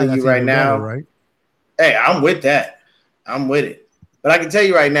I'm telling you right now, right? Hey, I'm with that. I'm with it. But I can tell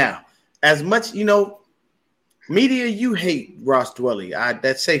you right now, as much media, you hate Ross Dwelly.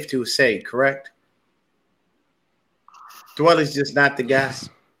 That's safe to say, correct? Dwelly's just not the guy.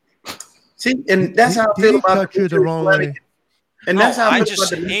 See, and that's how I feel about you the wrong way. And that's how I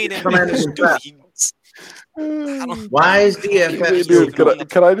just hate him. Why is DFF? Dude,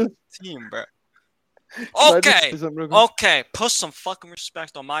 can I just team, bro? Okay, put some fucking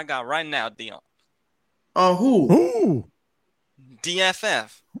respect on my guy right now, Deon. Who?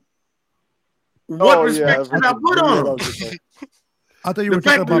 DFF. What respect should I put on him? I thought you were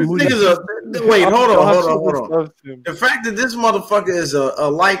talking about Moody. Wait, hold on. The fact that this motherfucker is a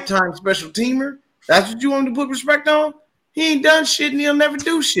lifetime special teamer, that's what you want him to put respect on? He ain't done shit and he'll never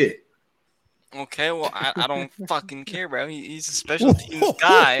do shit. Okay, well, I don't fucking care, bro. He's a special teams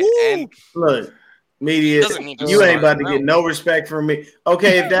guy. And look, media, you ain't about to get no respect from me.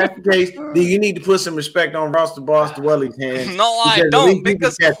 Okay, if that's the case, then you need to put some respect on Ross the Boss Dwelly's hands. No, I don't,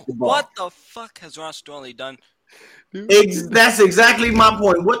 because what the fuck has Ross Dwelly done? That's exactly my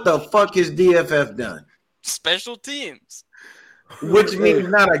point. What the fuck has DFF done? Special teams. Which means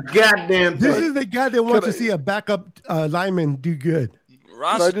not a goddamn thing. This is the guy that wants to see a backup lineman do good.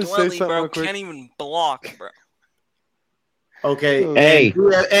 Ross Dwelly, bro, can't even block, bro. Okay. Hey.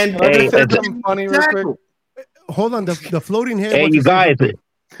 And something funny real quick. Hold on. The floating head. Hey, you guys.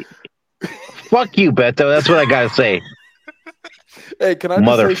 Fuck you, Beto. That's what I got to say. Hey, can I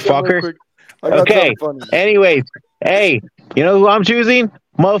just say something real quick? Okay. Anyways, hey, you know who I'm choosing?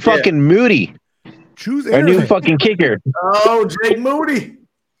 Motherfucking Moody. Choose our new fucking kicker. Oh, Jake Moody.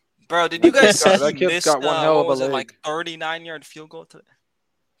 Bro, did you guys see that kid's this? got one hell of a leg. Like 39-yard field goal today?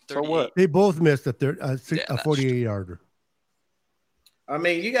 So what? They both missed a 48-yarder. I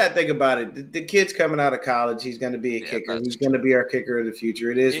mean, you got to think about it. The kid's coming out of college. He's going to be a kicker. He's going to be our kicker of the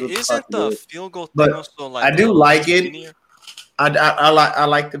future. It is. Isn't the field goal thing also like? I do like it. I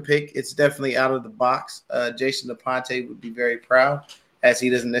like the pick. It's definitely out of the box. Jason DePonte would be very proud, as he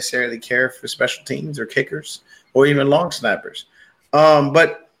doesn't necessarily care for special teams or kickers or even long snappers.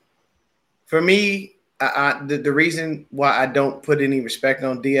 But for me, the reason why I don't put any respect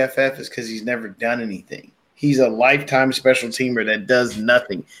on DFF is because he's never done anything. He's a lifetime special teamer that does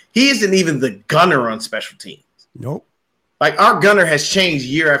nothing. He isn't even the gunner on special teams. Nope. Like, our gunner has changed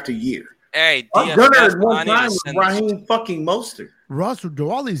year after year. Hey, our gunner at one time was Raheem fucking Mostert. Ross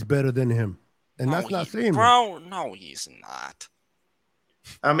Dwelly's better than him. And that's not saying bro, no, he's not.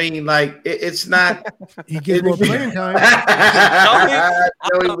 I mean, like, it's not. He gets more playing time. I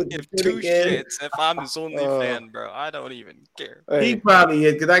don't give two shits if I'm his only fan, bro. I don't even care. He probably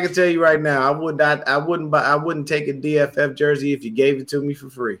is, because I can tell you right now, I wouldn't take a DFF jersey if you gave it to me for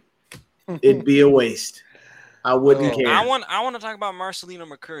free. It'd be a waste. I wouldn't care. I want to talk about Marcelino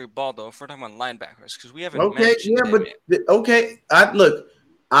McCurry-Ball, though, if we're talking about linebackers, because we haven't. Okay,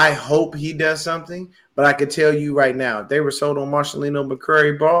 I hope he does something, but I can tell you right now, if they were sold on Marcelino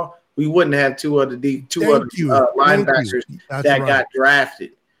McCurry-Ball, we wouldn't have two other linebackers that got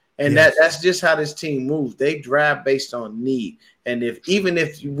drafted. And that's just how this team moves. They draft based on need. And even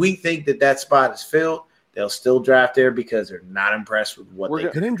if we think that spot is filled, they'll still draft there because they're not impressed with what they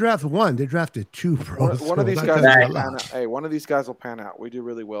didn't draft one. They drafted two, bro. One of these guys will pan out. Hey, one of these guys will pan out. We do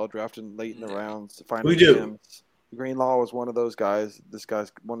really well drafting late in the rounds. We do. Greenlaw was one of those guys.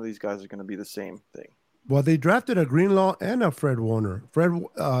 One of these guys are going to be the same thing. Well, they drafted a Greenlaw and a Fred Warner. Fred,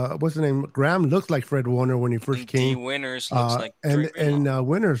 what's the name? Graham looks like Fred Warner when he first came. D. Winters looks like and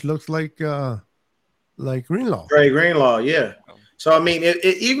Winters looks like Greenlaw. Trey Greenlaw, yeah. So I mean,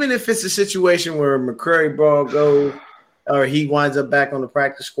 even if it's a situation where McCrary Ball goes or he winds up back on the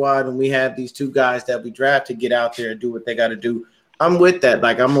practice squad, and we have these two guys that we draft to get out there and do what they got to do, I'm with that.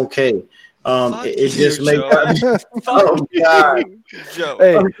 Like, I'm okay. It just makes. Oh God, Joe.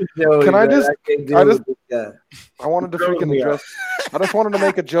 Hey, Joey, can I just? I wanted to freaking address. I just wanted to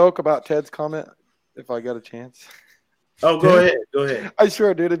make a joke about Ted's comment, if I got a chance. Oh, go ahead. I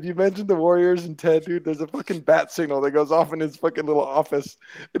sure, dude. If you mentioned the Warriors and Ted, dude, there's a fucking bat signal that goes off in his fucking little office,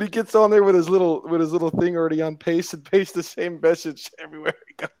 and he gets on there with his little thing already on pace and pastes the same message everywhere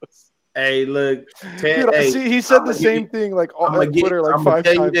he goes. Hey, look, Ted. Dude, see, he said the same thing like on Twitter like 5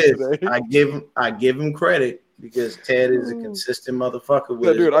 times today. I give him credit because Ted is a consistent motherfucker.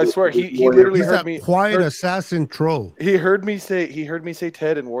 With dude, I swear he literally heard me. Quiet assassin troll. He heard me say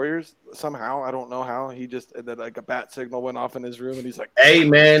Ted and Warriors somehow. I don't know how. He just and then like a bat signal went off in his room, and he's like, "Hey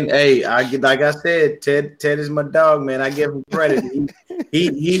man, hey, like I said, Ted is my dog, man. I give him credit.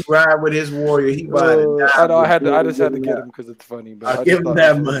 He ride with his Warrior. He ride. I know. I just had to get him because it's funny. But I give him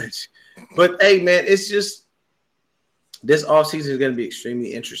that much. But hey, man, it's just this offseason is going to be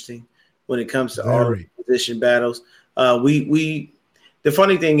extremely interesting when it comes to all the position battles. The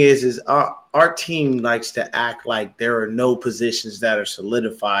funny thing is our team likes to act like there are no positions that are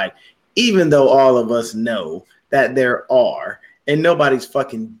solidified, even though all of us know that there are, and nobody's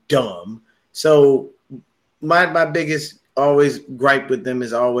fucking dumb. So my biggest always gripe with them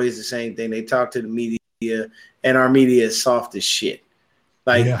is always the same thing. They talk to the media, and our media is soft as shit.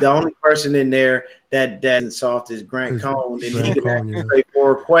 Like the only person in there that isn't soft is Grant Cohn, and he can actually play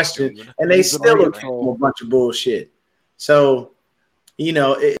for a question, and they still are a bunch of bullshit. So,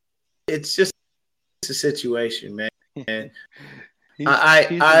 it's just a situation, man. And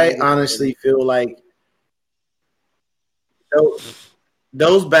I honestly feel like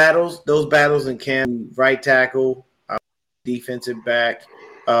those battles in camp, right tackle, defensive back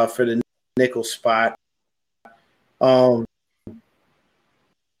for the nickel spot.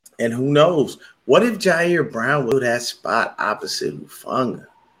 And who knows? What if Jair Brown would that spot opposite Hufanga?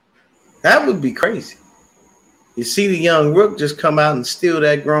 That would be crazy. You see the young rook just come out and steal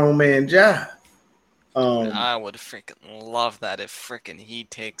that grown man job. I would freaking love that if freaking he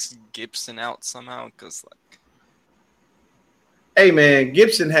takes Gibson out somehow. Because hey man,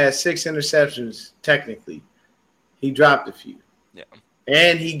 Gibson has 6 interceptions. Technically, he dropped a few. Yeah,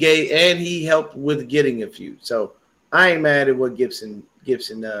 and he helped with getting a few. So I ain't mad at what Gibson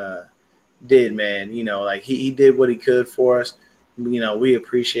did, man. Like he did what he could for us. We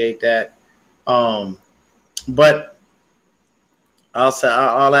appreciate that. But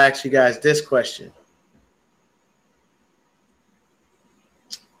I'll ask you guys this question.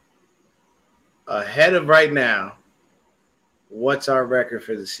 Ahead of right now, what's our record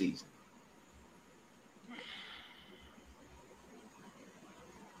for the season?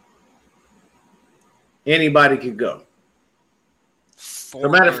 Anybody could go. As a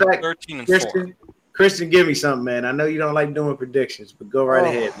matter of fact, 13 and Christian, give me something, man. I know you don't like doing predictions, but go right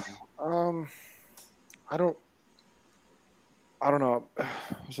ahead, man. I don't know.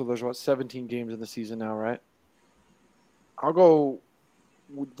 So there's 17 games in the season now, right? I'll go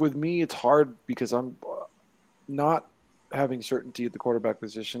with me. It's hard because I'm not having certainty at the quarterback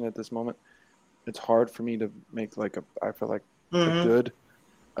position at this moment. It's hard for me to make I feel like a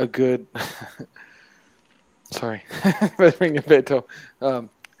good. Sorry, Beto.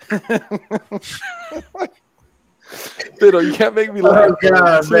 Beto, you can't make me laugh. Oh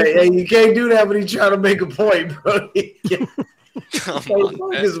God, man. Hey, you can't do that when he's trying to make a point, bro. Come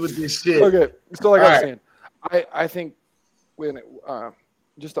on, man. With this shit. Okay, so like I was saying, I think when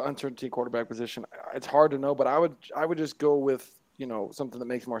just the uncertainty quarterback position, it's hard to know, but I would just go with something that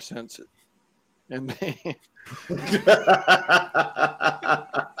makes more sense. And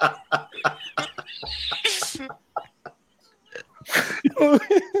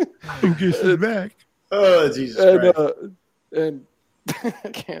Gets back. Oh Jesus Christ! And I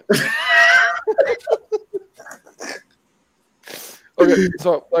can't. Okay,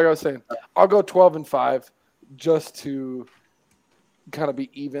 so like I was saying, I'll go 12-5 just to kind of be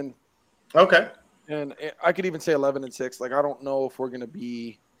even. Okay. And I could even say 11-6. Like I don't know if we're gonna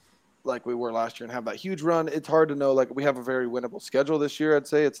be like we were last year and have that huge run. It's hard to know. Like we have a very winnable schedule this year. I'd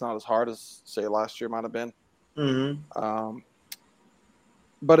say it's not as hard as say last year might have been. Mm-hmm.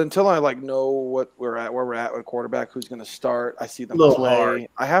 But until I like know where we're at with quarterback, who's going to start, I see them play. Hard.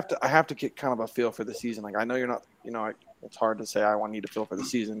 I have to get kind of a feel for the season. Like I know you're not, it's hard to say I need to feel for the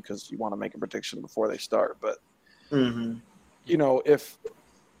season because you want to make a prediction before they start. But if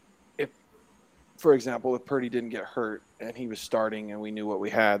for example, if Purdy didn't get hurt and he was starting and we knew what we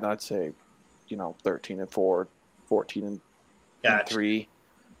had, I'd say, 13-4, 14-3,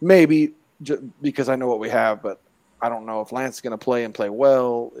 maybe because I know what we have, but I don't know if Lance is going to play and play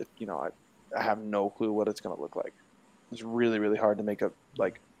well. If I have no clue what it's going to look like. It's really, really hard to make a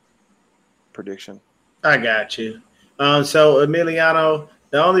prediction. I got you. So Emiliano,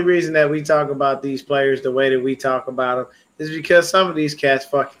 the only reason that we talk about these players the way that we talk about them is because some of these cats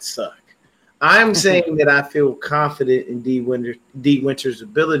fucking suck. I'm saying that I feel confident in D. Winter's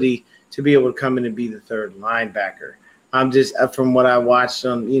ability to be able to come in and be the third linebacker. I'm just from what I watched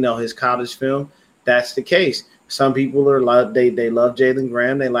on his college film, that's the case. Some people they love Jalen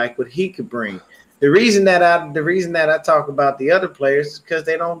Graham. They like what he could bring. The reason that I talk about the other players is because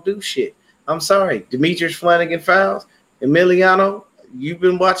they don't do shit. I'm sorry, Demetrius Flanagan fouls. Emiliano, you've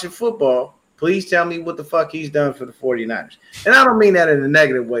been watching football. Please tell me what the fuck he's done for the 49ers. And I don't mean that in a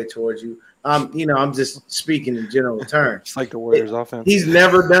negative way towards you. I'm just speaking in general terms. It's like the Warriors offense. He's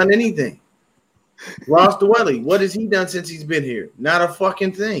never done anything. Ross Dwelly, what has he done since he's been here? Not a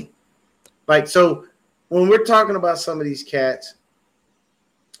fucking thing. So when we're talking about some of these cats,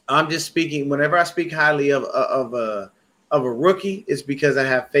 I'm just speaking. Whenever I speak highly of a rookie, it's because I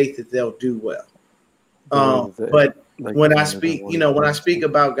have faith that they'll do well. But when I speak, when I speak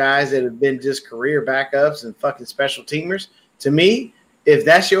about guys that have been just career backups and fucking special teamers, to me, if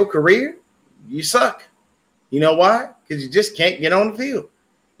that's your career, you suck. You know why? Because you just can't get on the field.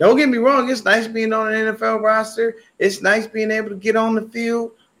 Don't get me wrong. It's nice being on an NFL roster. It's nice being able to get on the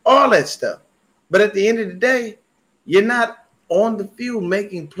field, all that stuff. But at the end of the day, you're not on the field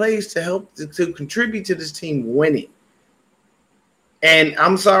making plays to help to contribute to this team winning. And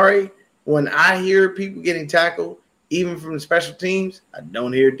I'm sorry, when I hear people getting tackled, even from the special teams, I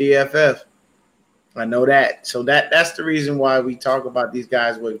don't hear DFF. I know that. So that's the reason why we talk about these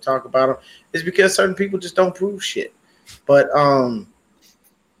guys when we talk about them, is because certain people just don't prove shit. But okay.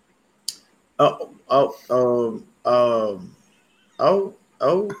 Well, I'll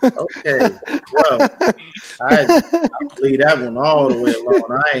leave that one all the way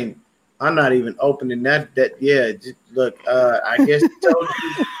alone. I'm not even opening that. Yeah, just look. I guess he told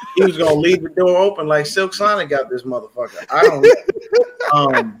you he was gonna leave the door open like Silk Sonic got this motherfucker. I don't know.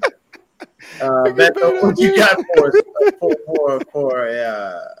 Beto, what you got for us for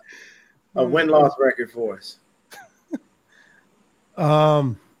a win-loss record for us?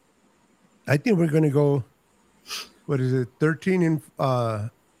 I think we're gonna go. What is it? 13-3.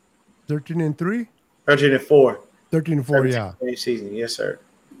 13-4. 13-4. Yeah. Season, yes, sir.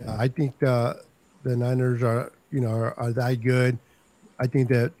 I think the Niners are that good. I think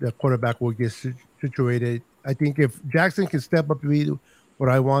that the quarterback will get situated. I think if Jackson can step up to be what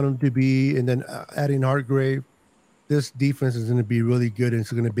I want him to be, and then adding Hargrave, this defense is going to be really good, and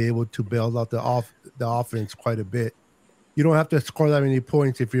it's going to be able to build out the offense quite a bit. You don't have to score that many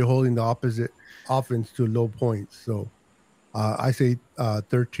points if you're holding the opposite offense to low points. So I say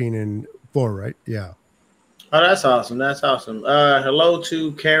 13-4, right? Yeah. Oh, that's awesome. That's awesome. Hello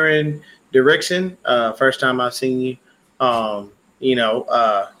to Karen Derrickson. First time I've seen you. Hello.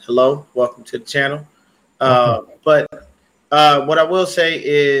 Welcome to the channel. But what I will say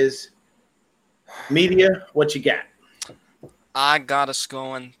is, media, what you got? I got us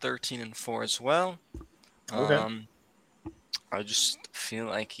going 13-4 as well. Okay. I just feel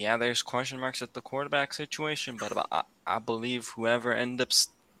like, there's question marks at the quarterback situation, but I believe whoever ends up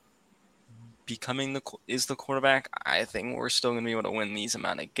becoming the quarterback, I think we're still going to be able to win these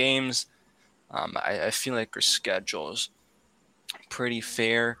amount of games. I feel like our schedule is pretty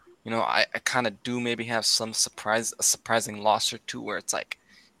fair. I kind of do maybe have a surprising loss or two where it's like,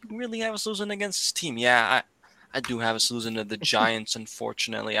 you really have us losing against this team? Yeah, I do have us losing to the Giants,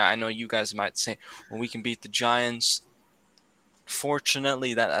 unfortunately. I know you guys might say, well, we can beat the Giants.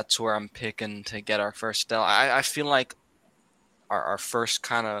 Fortunately, that's where I'm picking to get our first L. I feel like our first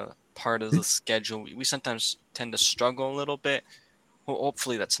kind of part of the schedule, we sometimes tend to struggle a little bit. Well,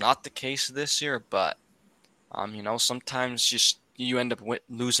 hopefully that's not the case this year, but sometimes just you end up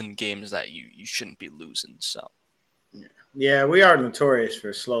losing games that you shouldn't be losing. So yeah, we are notorious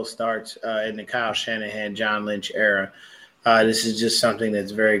for slow starts in the Kyle Shanahan, John Lynch era. This is just something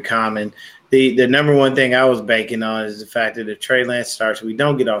that's very common. the number one thing I was banking on is the fact that if Trey Lance starts, we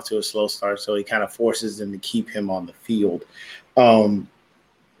don't get off to a slow start, so he kind of forces them to keep him on the field.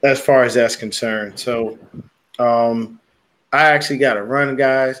 As far as that's concerned. So I actually got to run,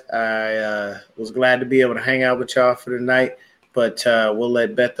 guys. I was glad to be able to hang out with y'all for the night, but we'll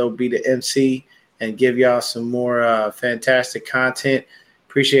let Betho be the MC and give y'all some more fantastic content.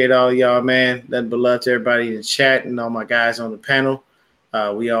 Appreciate all y'all, man. Nothing but love to everybody in the chat and all my guys on the panel.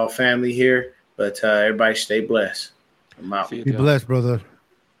 We all family here, but everybody stay blessed. I'm out. Be blessed, brother.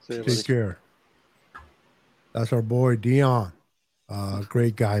 Take care. That's our boy, Deon.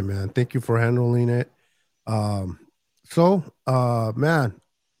 Great guy, man. Thank you for handling it. Man,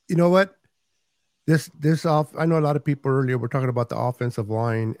 you know what? This off. I know a lot of people earlier were talking about the offensive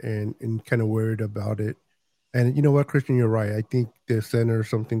line and kind of worried about it. And you know what, Christian, you're right. I think the center is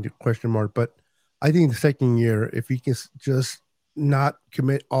something to question mark. But I think the second year, if he can just not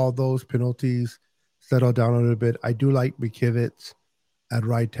commit all those penalties, settle down a little bit. I do like McKivitz at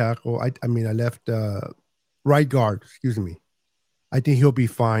right tackle. I left right guard. Excuse me. I think he'll be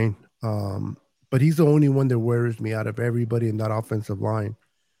fine. But he's the only one that worries me out of everybody in that offensive line.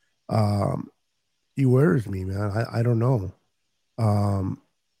 He worries me, man. I don't know.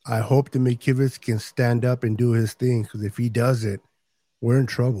 I hope that McKivitz can stand up and do his thing, because if he does it, we're in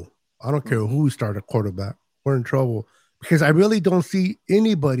trouble. I don't care who started quarterback. We're in trouble because I really don't see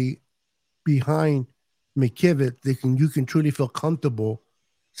anybody behind McKivitz that you can truly feel comfortable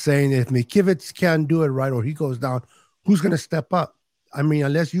saying if McKivitz can't do it right or he goes down, who's going to step up? I mean,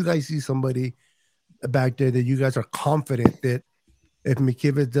 unless you guys see somebody back there that you guys are confident that if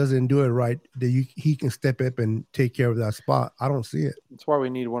McKivitz doesn't do it right, that he can step up and take care of that spot. I don't see it. That's why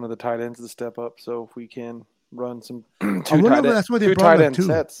we need one of the tight ends to step up. So if we can run some two tight end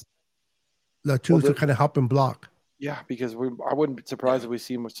sets. The two to kind of help him block. Yeah, because I wouldn't be surprised if we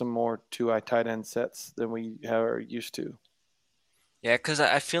see some more two tight end sets than we are used to. Yeah, because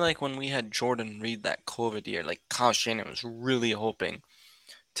I feel like when we had Jordan Reed that COVID year, like Kyle Shanahan was really hoping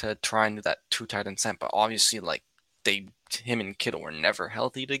to try and do that two tight end set, but obviously like him and Kittle were never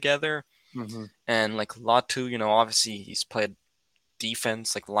healthy together. Mm-hmm. And like Latu, obviously he's played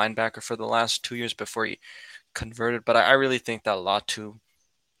defense like linebacker for the last 2 years before he converted. But I really think that Latu,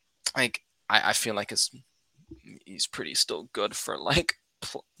 like I feel like he's pretty still good for like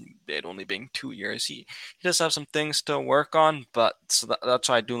it only being 2 years. He does have some things to work on, but so that's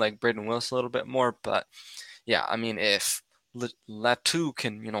why I do like Braden Willis a little bit more. But yeah, I mean, if Latu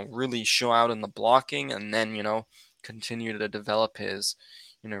can really show out in the blocking and then continue to develop his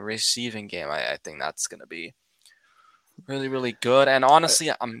receiving game, I think that's going to be really, really good. And honestly,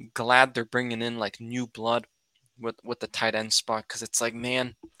 I'm glad they're bringing in like new blood with the tight end spot, because it's like,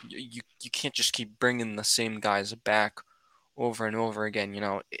 man, you can't just keep bringing the same guys back over and over again.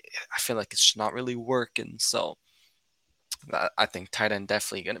 I feel like it's just not really working. So I think tight end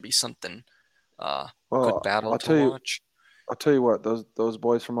definitely going to be something good battle to watch. I'll tell you what, those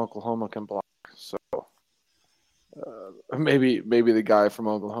boys from Oklahoma can block. So maybe the guy from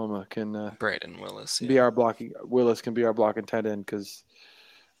Oklahoma can Braden Willis be our blocking. Willis can be our blocking tight end, because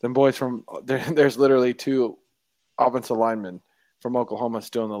them boys from there's literally two offensive linemen from Oklahoma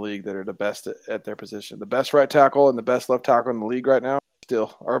still in the league that are the best at their position. The best right tackle and the best left tackle in the league right now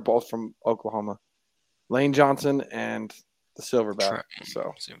still are both from Oklahoma. Lane Johnson and the Silverback.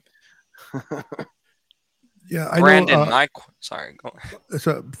 So. Yeah, I Brandon, know. Sorry, go on.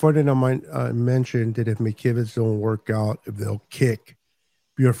 So Ferdinand mentioned that if McKivitz don't work out, if they'll kick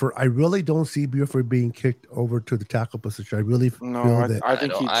Buford. I really don't see Buford being kicked over to the tackle position. I really feel that I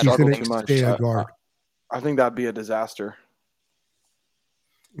think he's going to stay at guard. I think that'd be a disaster.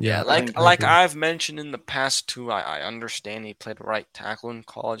 Yeah, like I've mentioned in the past too, I understand he played right tackle in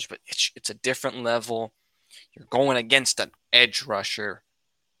college, but it's a different level. You're going against an edge rusher.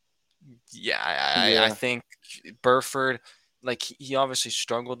 I think Burford, like he obviously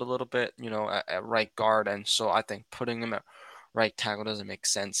struggled a little bit, at right guard, and so I think putting him at right tackle doesn't make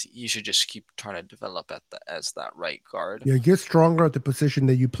sense. You should just keep trying to develop as that right guard. Yeah, get stronger at the position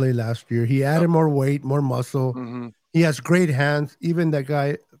that you played last year. He added more weight, more muscle. Mm-hmm. He has great hands. Even that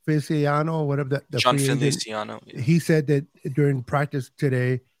guy Feliciano, whatever that John Feliciano, he said that during practice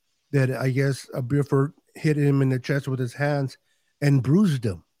today that I guess Buford hit him in the chest with his hands and bruised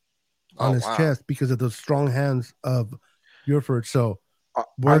him on his chest because of the strong hands of Buford. So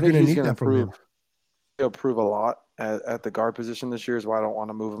we're going to need that from him. He'll improve a lot at the guard position this year, is why I don't want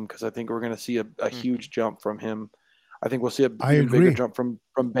to move him, because I think we're going to see a huge jump from him. I think we'll see a bigger jump from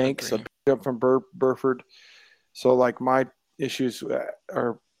Banks, a big jump from Burford. So like my issues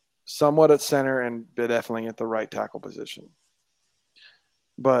are somewhat at center and definitely at the right tackle position.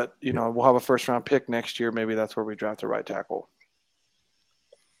 But, we'll have a first-round pick next year. Maybe that's where we draft a right tackle.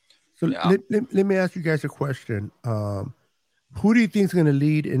 So let me ask you guys a question. Who do you think is going to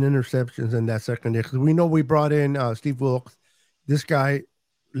lead in interceptions in that secondary? Because we know we brought in Steve Wilkes. This guy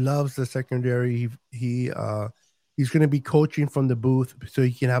loves the secondary. He's going to be coaching from the booth so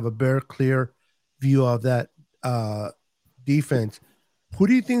he can have a better, clear view of that defense. Who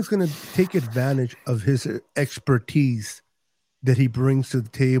do you think is going to take advantage of his expertise that he brings to the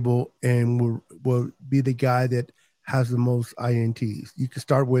table and will be the guy that has the most INTs? You can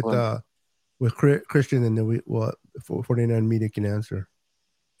start with Christian, and then 49 Media can answer.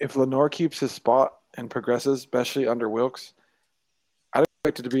 If Lenore keeps his spot and progresses, especially under Wilkes, I'd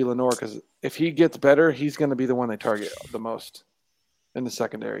expect it to be Lenore, because if he gets better, he's going to be the one they target the most in the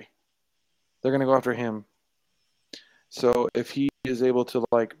secondary. They're going to go after him. So if he is able to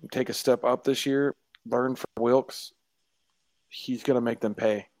take a step up this year, learn from Wilkes, he's going to make them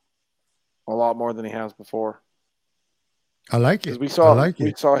pay a lot more than he has before. I like it. We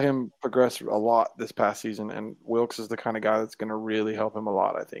saw him progress a lot this past season, and Wilkes is the kind of guy that's going to really help him a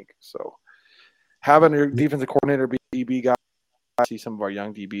lot, I think. So having your defensive coordinator be a DB guy, I see some of our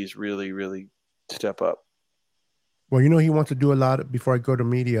young DBs really, really step up. Well, he wants to do a lot before I go to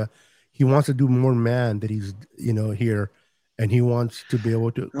media. He wants to do more man that he's, here, and he wants to be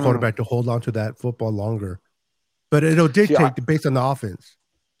able to quarterback to hold on to that football longer. But it'll dictate based on the offense.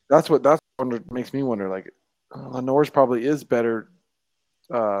 That's what makes me wonder. Lenore's probably is better.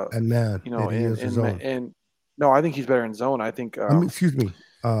 And man, no, I think he's better in zone. I think. Excuse me.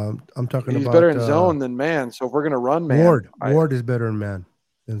 I'm talking he's about. He's better in zone than man. So if we're gonna run man, Ward is better in man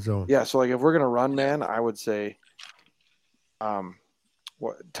than zone. Yeah. So if we're gonna run man, I would say,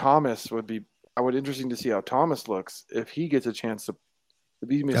 Thomas would be. I would interesting to see how Thomas looks if he gets a chance to.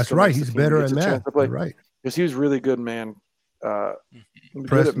 That's right. He's better in man. Right. Because he was really good man.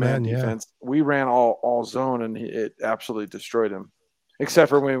 Good at man defense. Yeah. We ran all zone, and it absolutely destroyed him. Except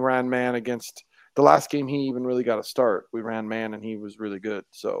for when we ran man against the last game, he even really got a start. We ran man, and he was really good.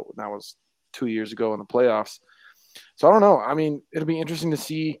 So that was 2 years ago in the playoffs. So I don't know. I mean, it'll be interesting to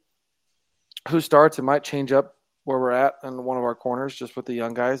see who starts. It might change up where we're at in one of our corners, just with the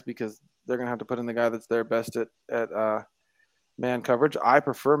young guys, because they're gonna have to put in the guy that's their best at man coverage. I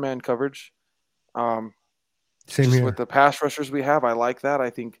prefer man coverage. Same here. With the pass rushers we have, I like that.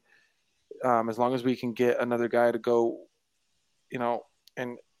 I think as long as we can get another guy to go,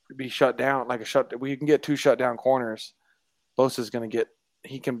 and be shut down, we can get 2 shutdown corners. Bosa's going to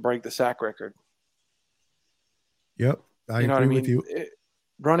he can break the sack record. Yep. I agree with you.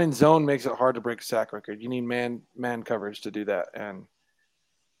 Running zone makes it hard to break a sack record. You need man coverage to do that. And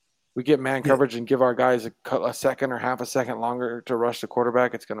we get man coverage and give our guys a second or half a second longer to rush the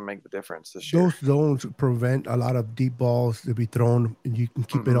quarterback, it's going to make the difference this year. Those zones prevent a lot of deep balls to be thrown, and you can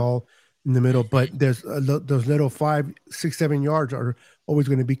keep it all in the middle. But there's those little 5, 6, 7 yards are always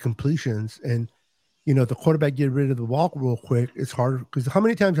going to be completions. And, the quarterback get rid of the ball real quick. It's hard because how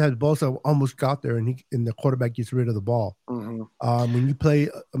many times has Bosa almost got there and the quarterback gets rid of the ball? Mm-hmm. When you play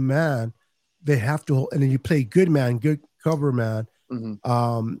a man, they have to, and then you play good man, good cover man.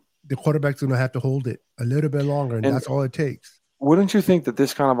 Mm-hmm. The quarterback's going to have to hold it a little bit longer, and that's all it takes. Wouldn't you think that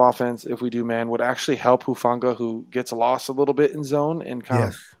this kind of offense, if we do man, would actually help Hufanga, who gets lost a little bit in zone and kind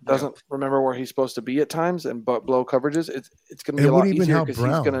of doesn't remember where he's supposed to be at times and blow coverages? It's going to be a lot easier because he's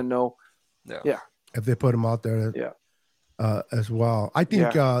going to know. Yeah. If they put him out there as well. I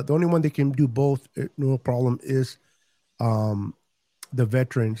think the only one that can do both, no problem, is the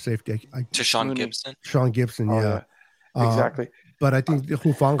veteran safety. Sean Gibson. Sean Gibson, exactly. But I think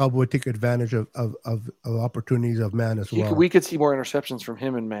Hufanga would take advantage of opportunities of man as well. We could see more interceptions from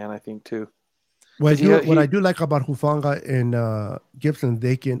him and man, I think, too. Well, what I do like about Hufanga and Gibson,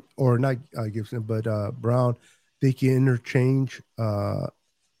 they can, or not Gibson, but Brown, they can interchange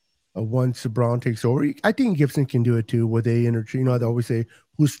once Brown takes over. I think Gibson can do it too, where they interchange. They always say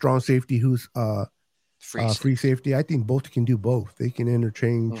who's strong safety, who's free safety. I think both can do both. They can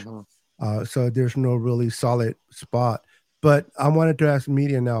interchange. So there's no really solid spot. But I wanted to ask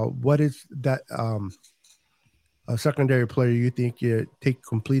media now, what is that a secondary player you think you take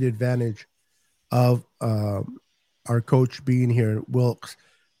complete advantage of our coach being here, Wilkes?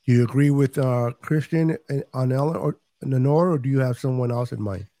 Do you agree with Christian on Ellen or Lenore, or do you have someone else in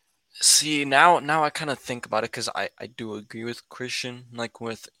mind? See, now I kind of think about it because I do agree with Christian,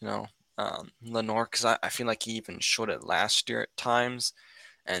 with, Lenore, because I feel like he even showed it last year at times.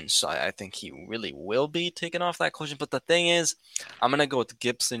 And so I think he really will be taking off that coaching. But the thing is, I'm going to go with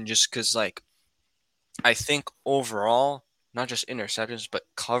Gibson just because, I think overall, not just interceptions, but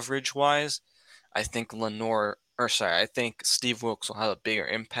coverage-wise, I think Lenore I think Steve Wilkes will have a bigger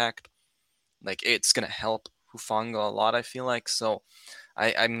impact. Like, it's going to help Hufanga a lot, I feel like. So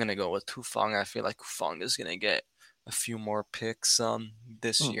I'm going to go with Hufanga. I feel like Hufanga is going to get a few more picks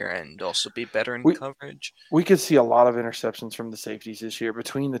this year and also be better in coverage. We could see a lot of interceptions from the safeties this year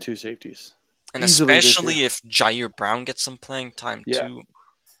between the two safeties. And especially if Jair Brown gets some playing time too.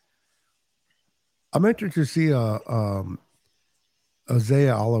 I'm interested to see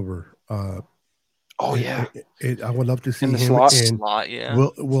Isaiah Oliver. I would love to see in the him slot.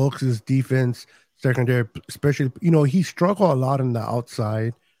 in Wilkes' defense secondary, especially, he struggled a lot on the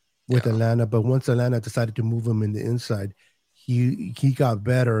outside with Atlanta, but once Atlanta decided to move him in the inside, he got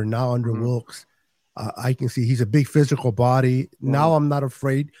better. Now under Wilkes, I can see he's a big physical body. Now I'm not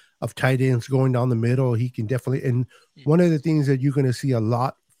afraid of tight ends going down the middle. He can definitely, and one of the things that you're going to see a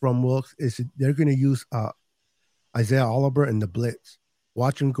lot from Wilkes is they're going to use Isaiah Oliver in the blitz.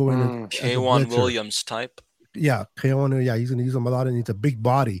 Watch him go in. K1 Williams type. Yeah, K1. Yeah, he's going to use him a lot, and he's a big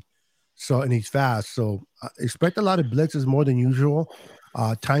body. So, and he's fast. So expect a lot of blitzes more than usual.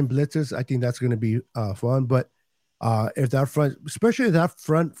 Time blitzes. I think that's going to be fun. But if that front, especially if that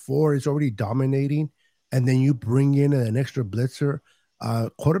front four is already dominating, and then you bring in an extra blitzer,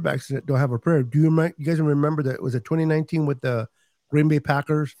 quarterbacks don't have a prayer. Do you guys remember that it was 2019 with the Green Bay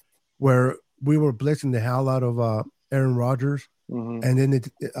Packers where we were blitzing the hell out of Aaron Rodgers, and then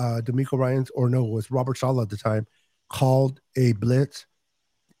DeMeco Ryans, or no, it was Robert Saleh at the time, called a blitz.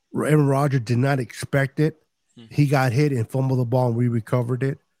 Aaron Rodgers did not expect it. He got hit and fumbled the ball, and we recovered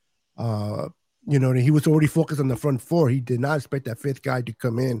it. He was already focused on the front four. He did not expect that fifth guy to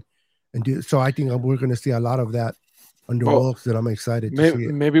come in and do. So I think we're going to see a lot of that under Wilkes, that I'm excited to see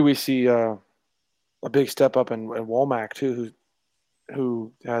it. Maybe we see a big step up in Womack too,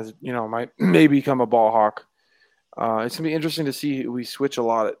 who has might maybe become a ball hawk. It's gonna be interesting to see we switch a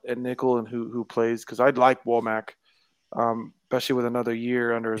lot at nickel and who plays, because I'd like Womack, especially with another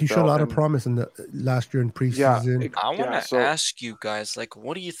year under his belt. He showed a lot of promise in the last year in preseason. I want to ask you guys,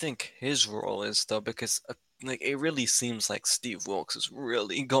 what do you think his role is, though? Because it really seems like Steve Wilkes is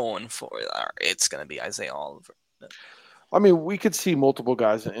really going for it. It's gonna be Isaiah Oliver. I mean, we could see multiple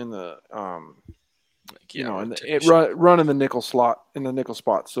guys in the run in the nickel slot, in the nickel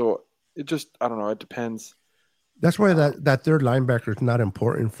spot. So it just, I don't know, it depends. That's why that third linebacker is not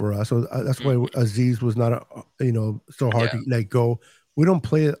important for us. So that's why Azeez was not so hard to let go. We don't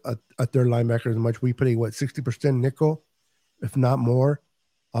play a third linebacker as much. We play 60% nickel, if not more,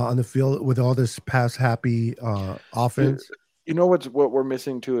 on the field with all this pass happy offense. You know what we're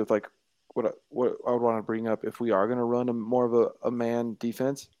missing too is what I would want to bring up, if we are going to run more of a man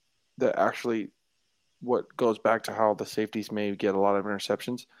defense, that actually what goes back to how the safeties may get a lot of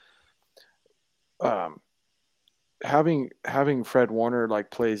interceptions. Having Fred Warner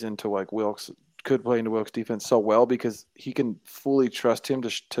plays into Wilkes, could play into Wilkes' defense so well, because he can fully trust him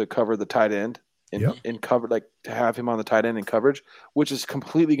to cover the tight end and cover, to have him on the tight end in coverage, which is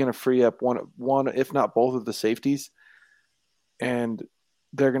completely going to free up one if not both of the safeties, and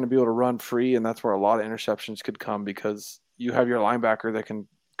they're going to be able to run free, and that's where a lot of interceptions could come, because you have your linebacker that can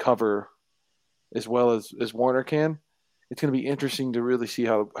cover as well as Warner can. It's going to be interesting to really see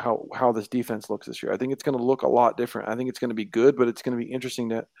how this defense looks this year. I think it's going to look a lot different. I think it's going to be good, but it's going to be interesting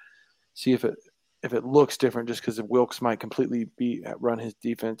to see if it looks different, just because Wilkes might completely run his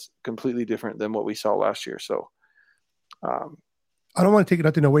defense completely different than what we saw last year. So I don't want to take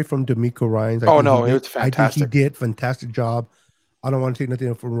nothing away from DeMeco Ryans. It's fantastic. I think he did a fantastic job. I don't want to take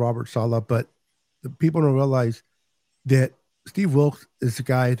nothing from Robert Saleh, but the people don't realize that Steve Wilkes is a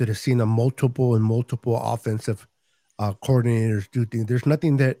guy that has seen multiple offensive coordinators do things. There's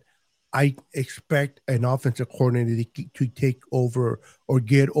nothing that I expect an offensive coordinator to take over or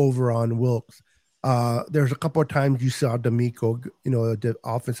get over on Wilkes. There's a couple of times you saw DeMeco, the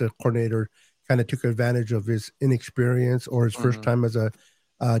offensive coordinator kind of took advantage of his inexperience or his first time as a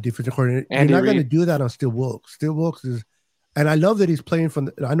defensive coordinator. You're not going to do that on Steve Wilkes. Steve Wilkes is, and I love that he's playing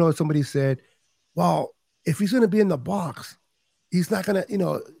I know somebody said, well, if he's going to be in the box, he's not going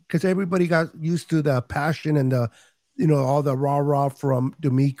to, because everybody got used to the passion and the, all the rah-rah from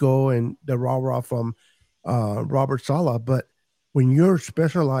DeMeco and the rah-rah from Robert Saleh. But when you're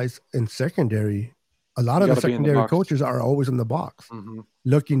specialized in secondary, a lot of the secondary coaches are always in the box,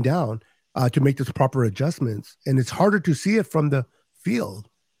 looking down to make those proper adjustments. And it's harder to see it from the field.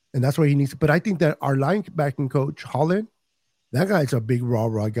 And that's why he needs. But I think that our linebacking coach, Holland, that guy's a big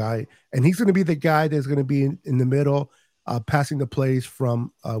rah-rah guy. And he's going to be the guy that's going to be in the middle, passing the plays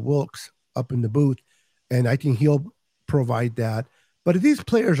from Wilkes up in the booth. And I think he'll provide that. But if these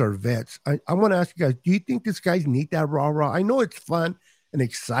players are vets, I want to ask you guys, do you think these guys need that rah-rah? I know it's fun and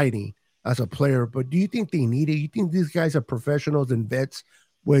exciting, as a player. But do you think they need it? You think these guys are professionals and vets,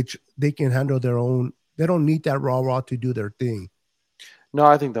 which they can handle their own? They don't need that raw to do their thing. No,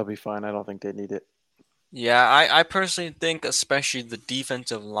 I think they'll be fine. I don't think they need it. Yeah, I personally think, especially the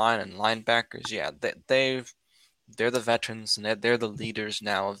defensive line and linebackers, yeah, they're the veterans and they're the leaders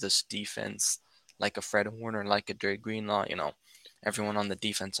now of this defense, like a Fred Warner, like a Dre Greenlaw, everyone on the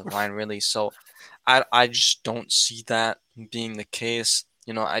defensive line really. So I just don't see that being the case.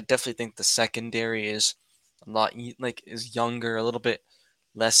 I definitely think the secondary is a lot is younger, a little bit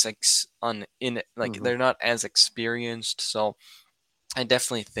less they're not as experienced. So I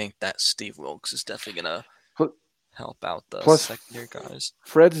definitely think that Steve Wilkes is definitely gonna help out the secondary guys.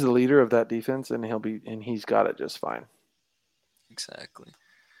 Fred's the leader of that defense, and he's got it just fine. Exactly.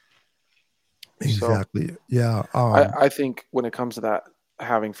 So, yeah. I think when it comes to that,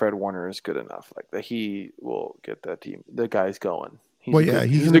 having Fred Warner is good enough. Like that, he will get that team, the guys going.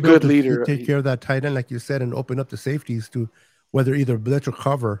 He's a good leader. Take care of that tight end, like you said, and open up the safeties to whether either blitz or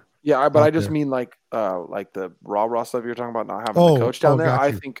cover. Yeah, but I just mean like the raw stuff you're talking about, not having the coach down there.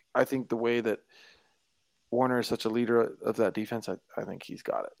 I think the way that Warner is such a leader of that defense, I think he's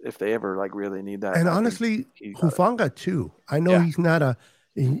got it. If they ever really need that, and honestly, Hufanga too. I know he's not a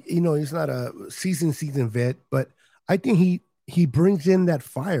seasoned vet, but I think he brings in that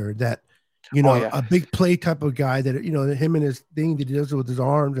fire that a big play type of guy that him and his thing that he does with his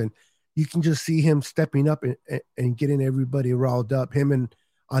arms, and you can just see him stepping up and getting everybody riled up. Him and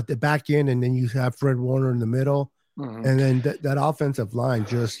at the back end, and then you have Fred Warner in the middle, and then that offensive line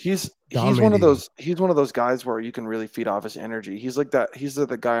just he's one of those guys where you can really feed off his energy. He's like that. He's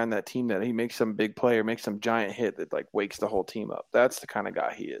the guy on that team that he makes some big play or makes some giant hit that wakes the whole team up. That's the kind of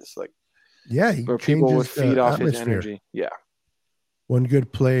guy he is. Where people would feed off his energy. Yeah, one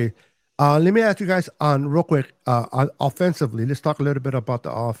good play. Let me ask you guys real quick offensively. Let's talk a little bit about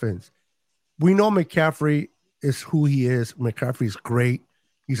the offense. We know McCaffrey is who he is. McCaffrey's great.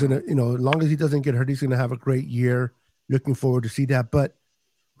 He's gonna, as long as he doesn't get hurt, he's gonna have a great year. Looking forward to see that. But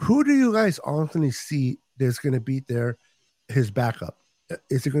who do you guys honestly see that's gonna be his backup?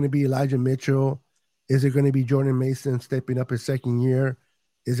 Is it gonna be Elijah Mitchell? Is it gonna be Jordan Mason stepping up his second year?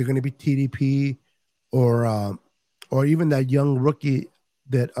 Is it gonna be TDP or even that young rookie,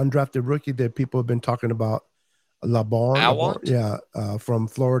 that undrafted rookie that people have been talking about, LaBarn, from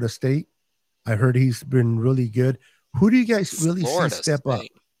Florida State? I heard he's been really good. Who do you guys really see step up?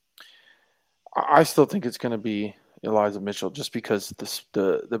 I still think it's going to be Elijah Mitchell, just because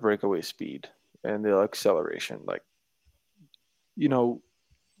the breakaway speed and the acceleration.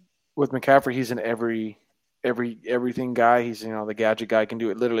 With McCaffrey, he's an everything guy. He's the gadget guy, can do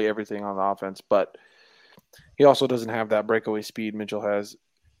it literally everything on the offense, but he also doesn't have that breakaway speed Mitchell has.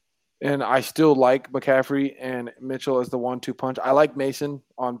 And I still like McCaffrey and Mitchell as the 1-2 punch. I like Mason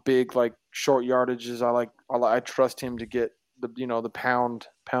on big short yardages. I trust him to get the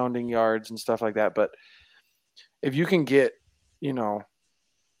pounding yards and stuff like that. But if you can get, and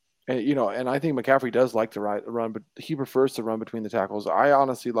I think McCaffrey does like to run, but he prefers to run between the tackles. I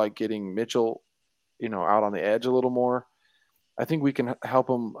honestly like getting Mitchell, out on the edge a little more. I think we can help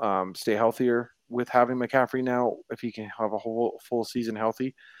him stay healthier with having McCaffrey now, if he can have a whole full season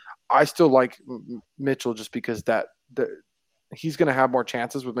healthy. I still like Mitchell just because he's going to have more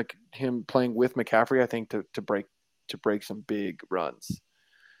chances with him playing with McCaffrey, I think, to break some big runs.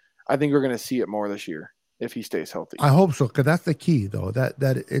 I think we're going to see it more this year if he stays healthy. I hope so, because that's the key, though.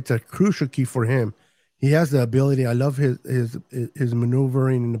 That it's a crucial key for him. He has the ability. I love his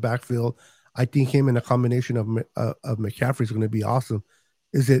maneuvering in the backfield. I think him in a combination of McCaffrey is going to be awesome.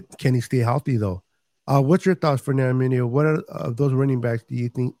 Can he stay healthy, though? What's your thoughts for Arminio? What of those running backs do you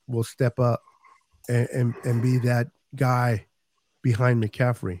think will step up and be that guy behind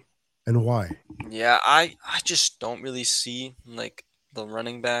McCaffrey, and why? Yeah, I just don't really see the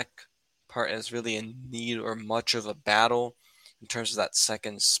running back part as really in need or much of a battle in terms of that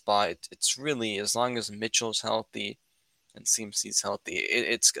second spot. It's really, as long as Mitchell's healthy and CMC's healthy,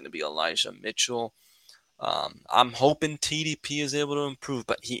 it's going to be Elijah Mitchell. I'm hoping TDP is able to improve,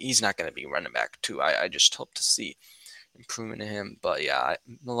 but he's not going to be running back 2. I just hope to see improvement in him. But yeah,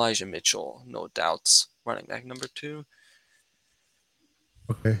 Elijah Mitchell, no doubts, running back number 2.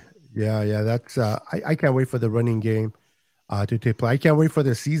 Okay. Yeah. That's I can't wait for the running game to take place. I can't wait for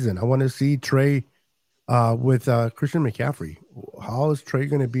the season. I want to see Trey with Christian McCaffrey. How is Trey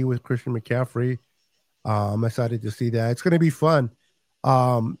going to be with Christian McCaffrey? I'm excited to see that. It's going to be fun.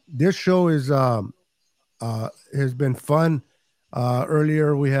 This show has been fun.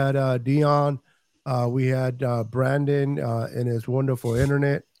 Earlier we had Deon, we had Brandon and his wonderful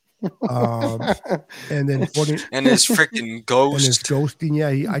internet. And then and his freaking ghost. And his ghosting.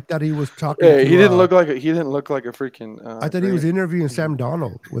 Yeah, I thought he was talking. Hey, to, he didn't look like a freaking. I thought he was interviewing Sam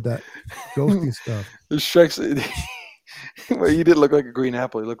Donald with that ghosting stuff. Shrek's. Well, he didn't look like a green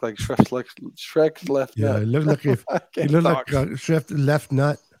apple. He looked like Shrek's left nut. Yeah, it looked like he looked like Shrek's left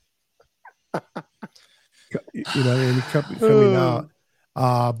nut. And he kept coming out.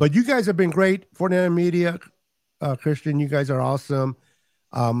 But you guys have been great. 49er Media, Christian, you guys are awesome.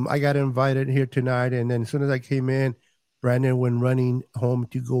 I got invited here tonight, and then as soon as I came in, Brandon went running home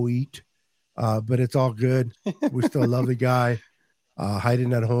to go eat. But it's all good. We still love the guy,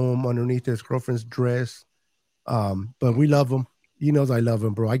 hiding at home underneath his girlfriend's dress. But we love him. He knows I love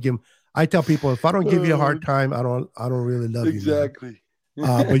him, bro. I tell people, if I don't give you a hard time, I don't really love you. Exactly.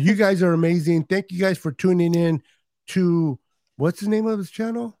 But you guys are amazing. Thank you guys for tuning in to what's the name of his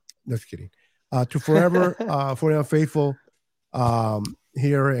channel? Just kidding. To Forever 49 Faithful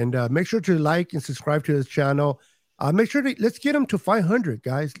here, and make sure to like and subscribe to his channel. Make sure let's get him to 500,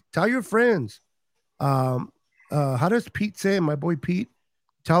 guys. Tell your friends. How does Pete say it? My boy Pete,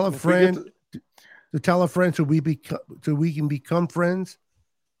 tell a friend to tell a friend so we can become friends.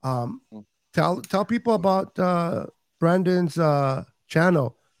 Tell people about Brandon's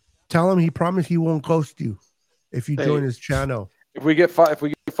channel. Tell him he promised he won't ghost you if you join his channel. If we get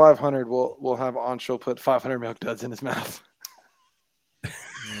 500, we'll have Anshul put 500 milk duds in his mouth.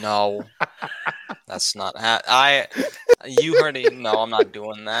 No, that's not. You heard it. No, I'm not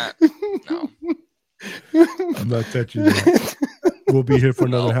doing that. No, I'm not touching that. We'll be here for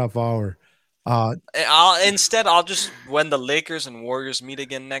another half hour. I'll just, when the Lakers and Warriors meet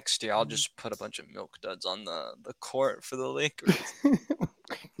again next year, I'll just put a bunch of milk duds on the court for the Lakers.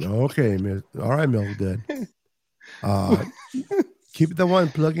 Okay, man. All right, milk dud. Keep the one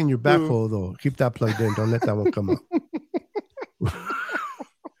plug in your backhoe though. Keep that plugged in. Don't let that one come up.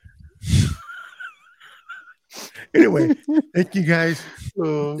 Anyway, thank you guys.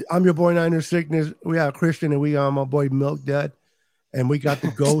 I'm your boy Niner Sickness. We have Christian and we got my boy Milk Dad. And we got the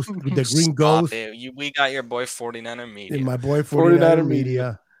ghost with the green ghost. We got your boy 49er Media. And my boy 49er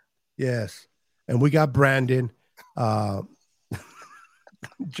Media. Yes. And we got Brandon.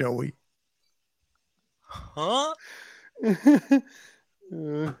 Joey. Huh?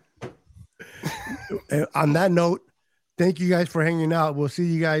 On that note, thank you guys for hanging out. We'll see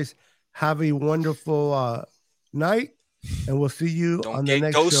you guys. Have a wonderful night. And we'll see you on the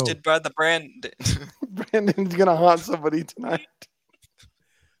next show. Don't get ghosted by the Brandon. Brandon's going to haunt somebody tonight.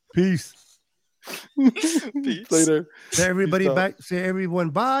 Peace. Peace. Later. Say everybody back. Say everyone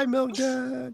bye, Milk Dad.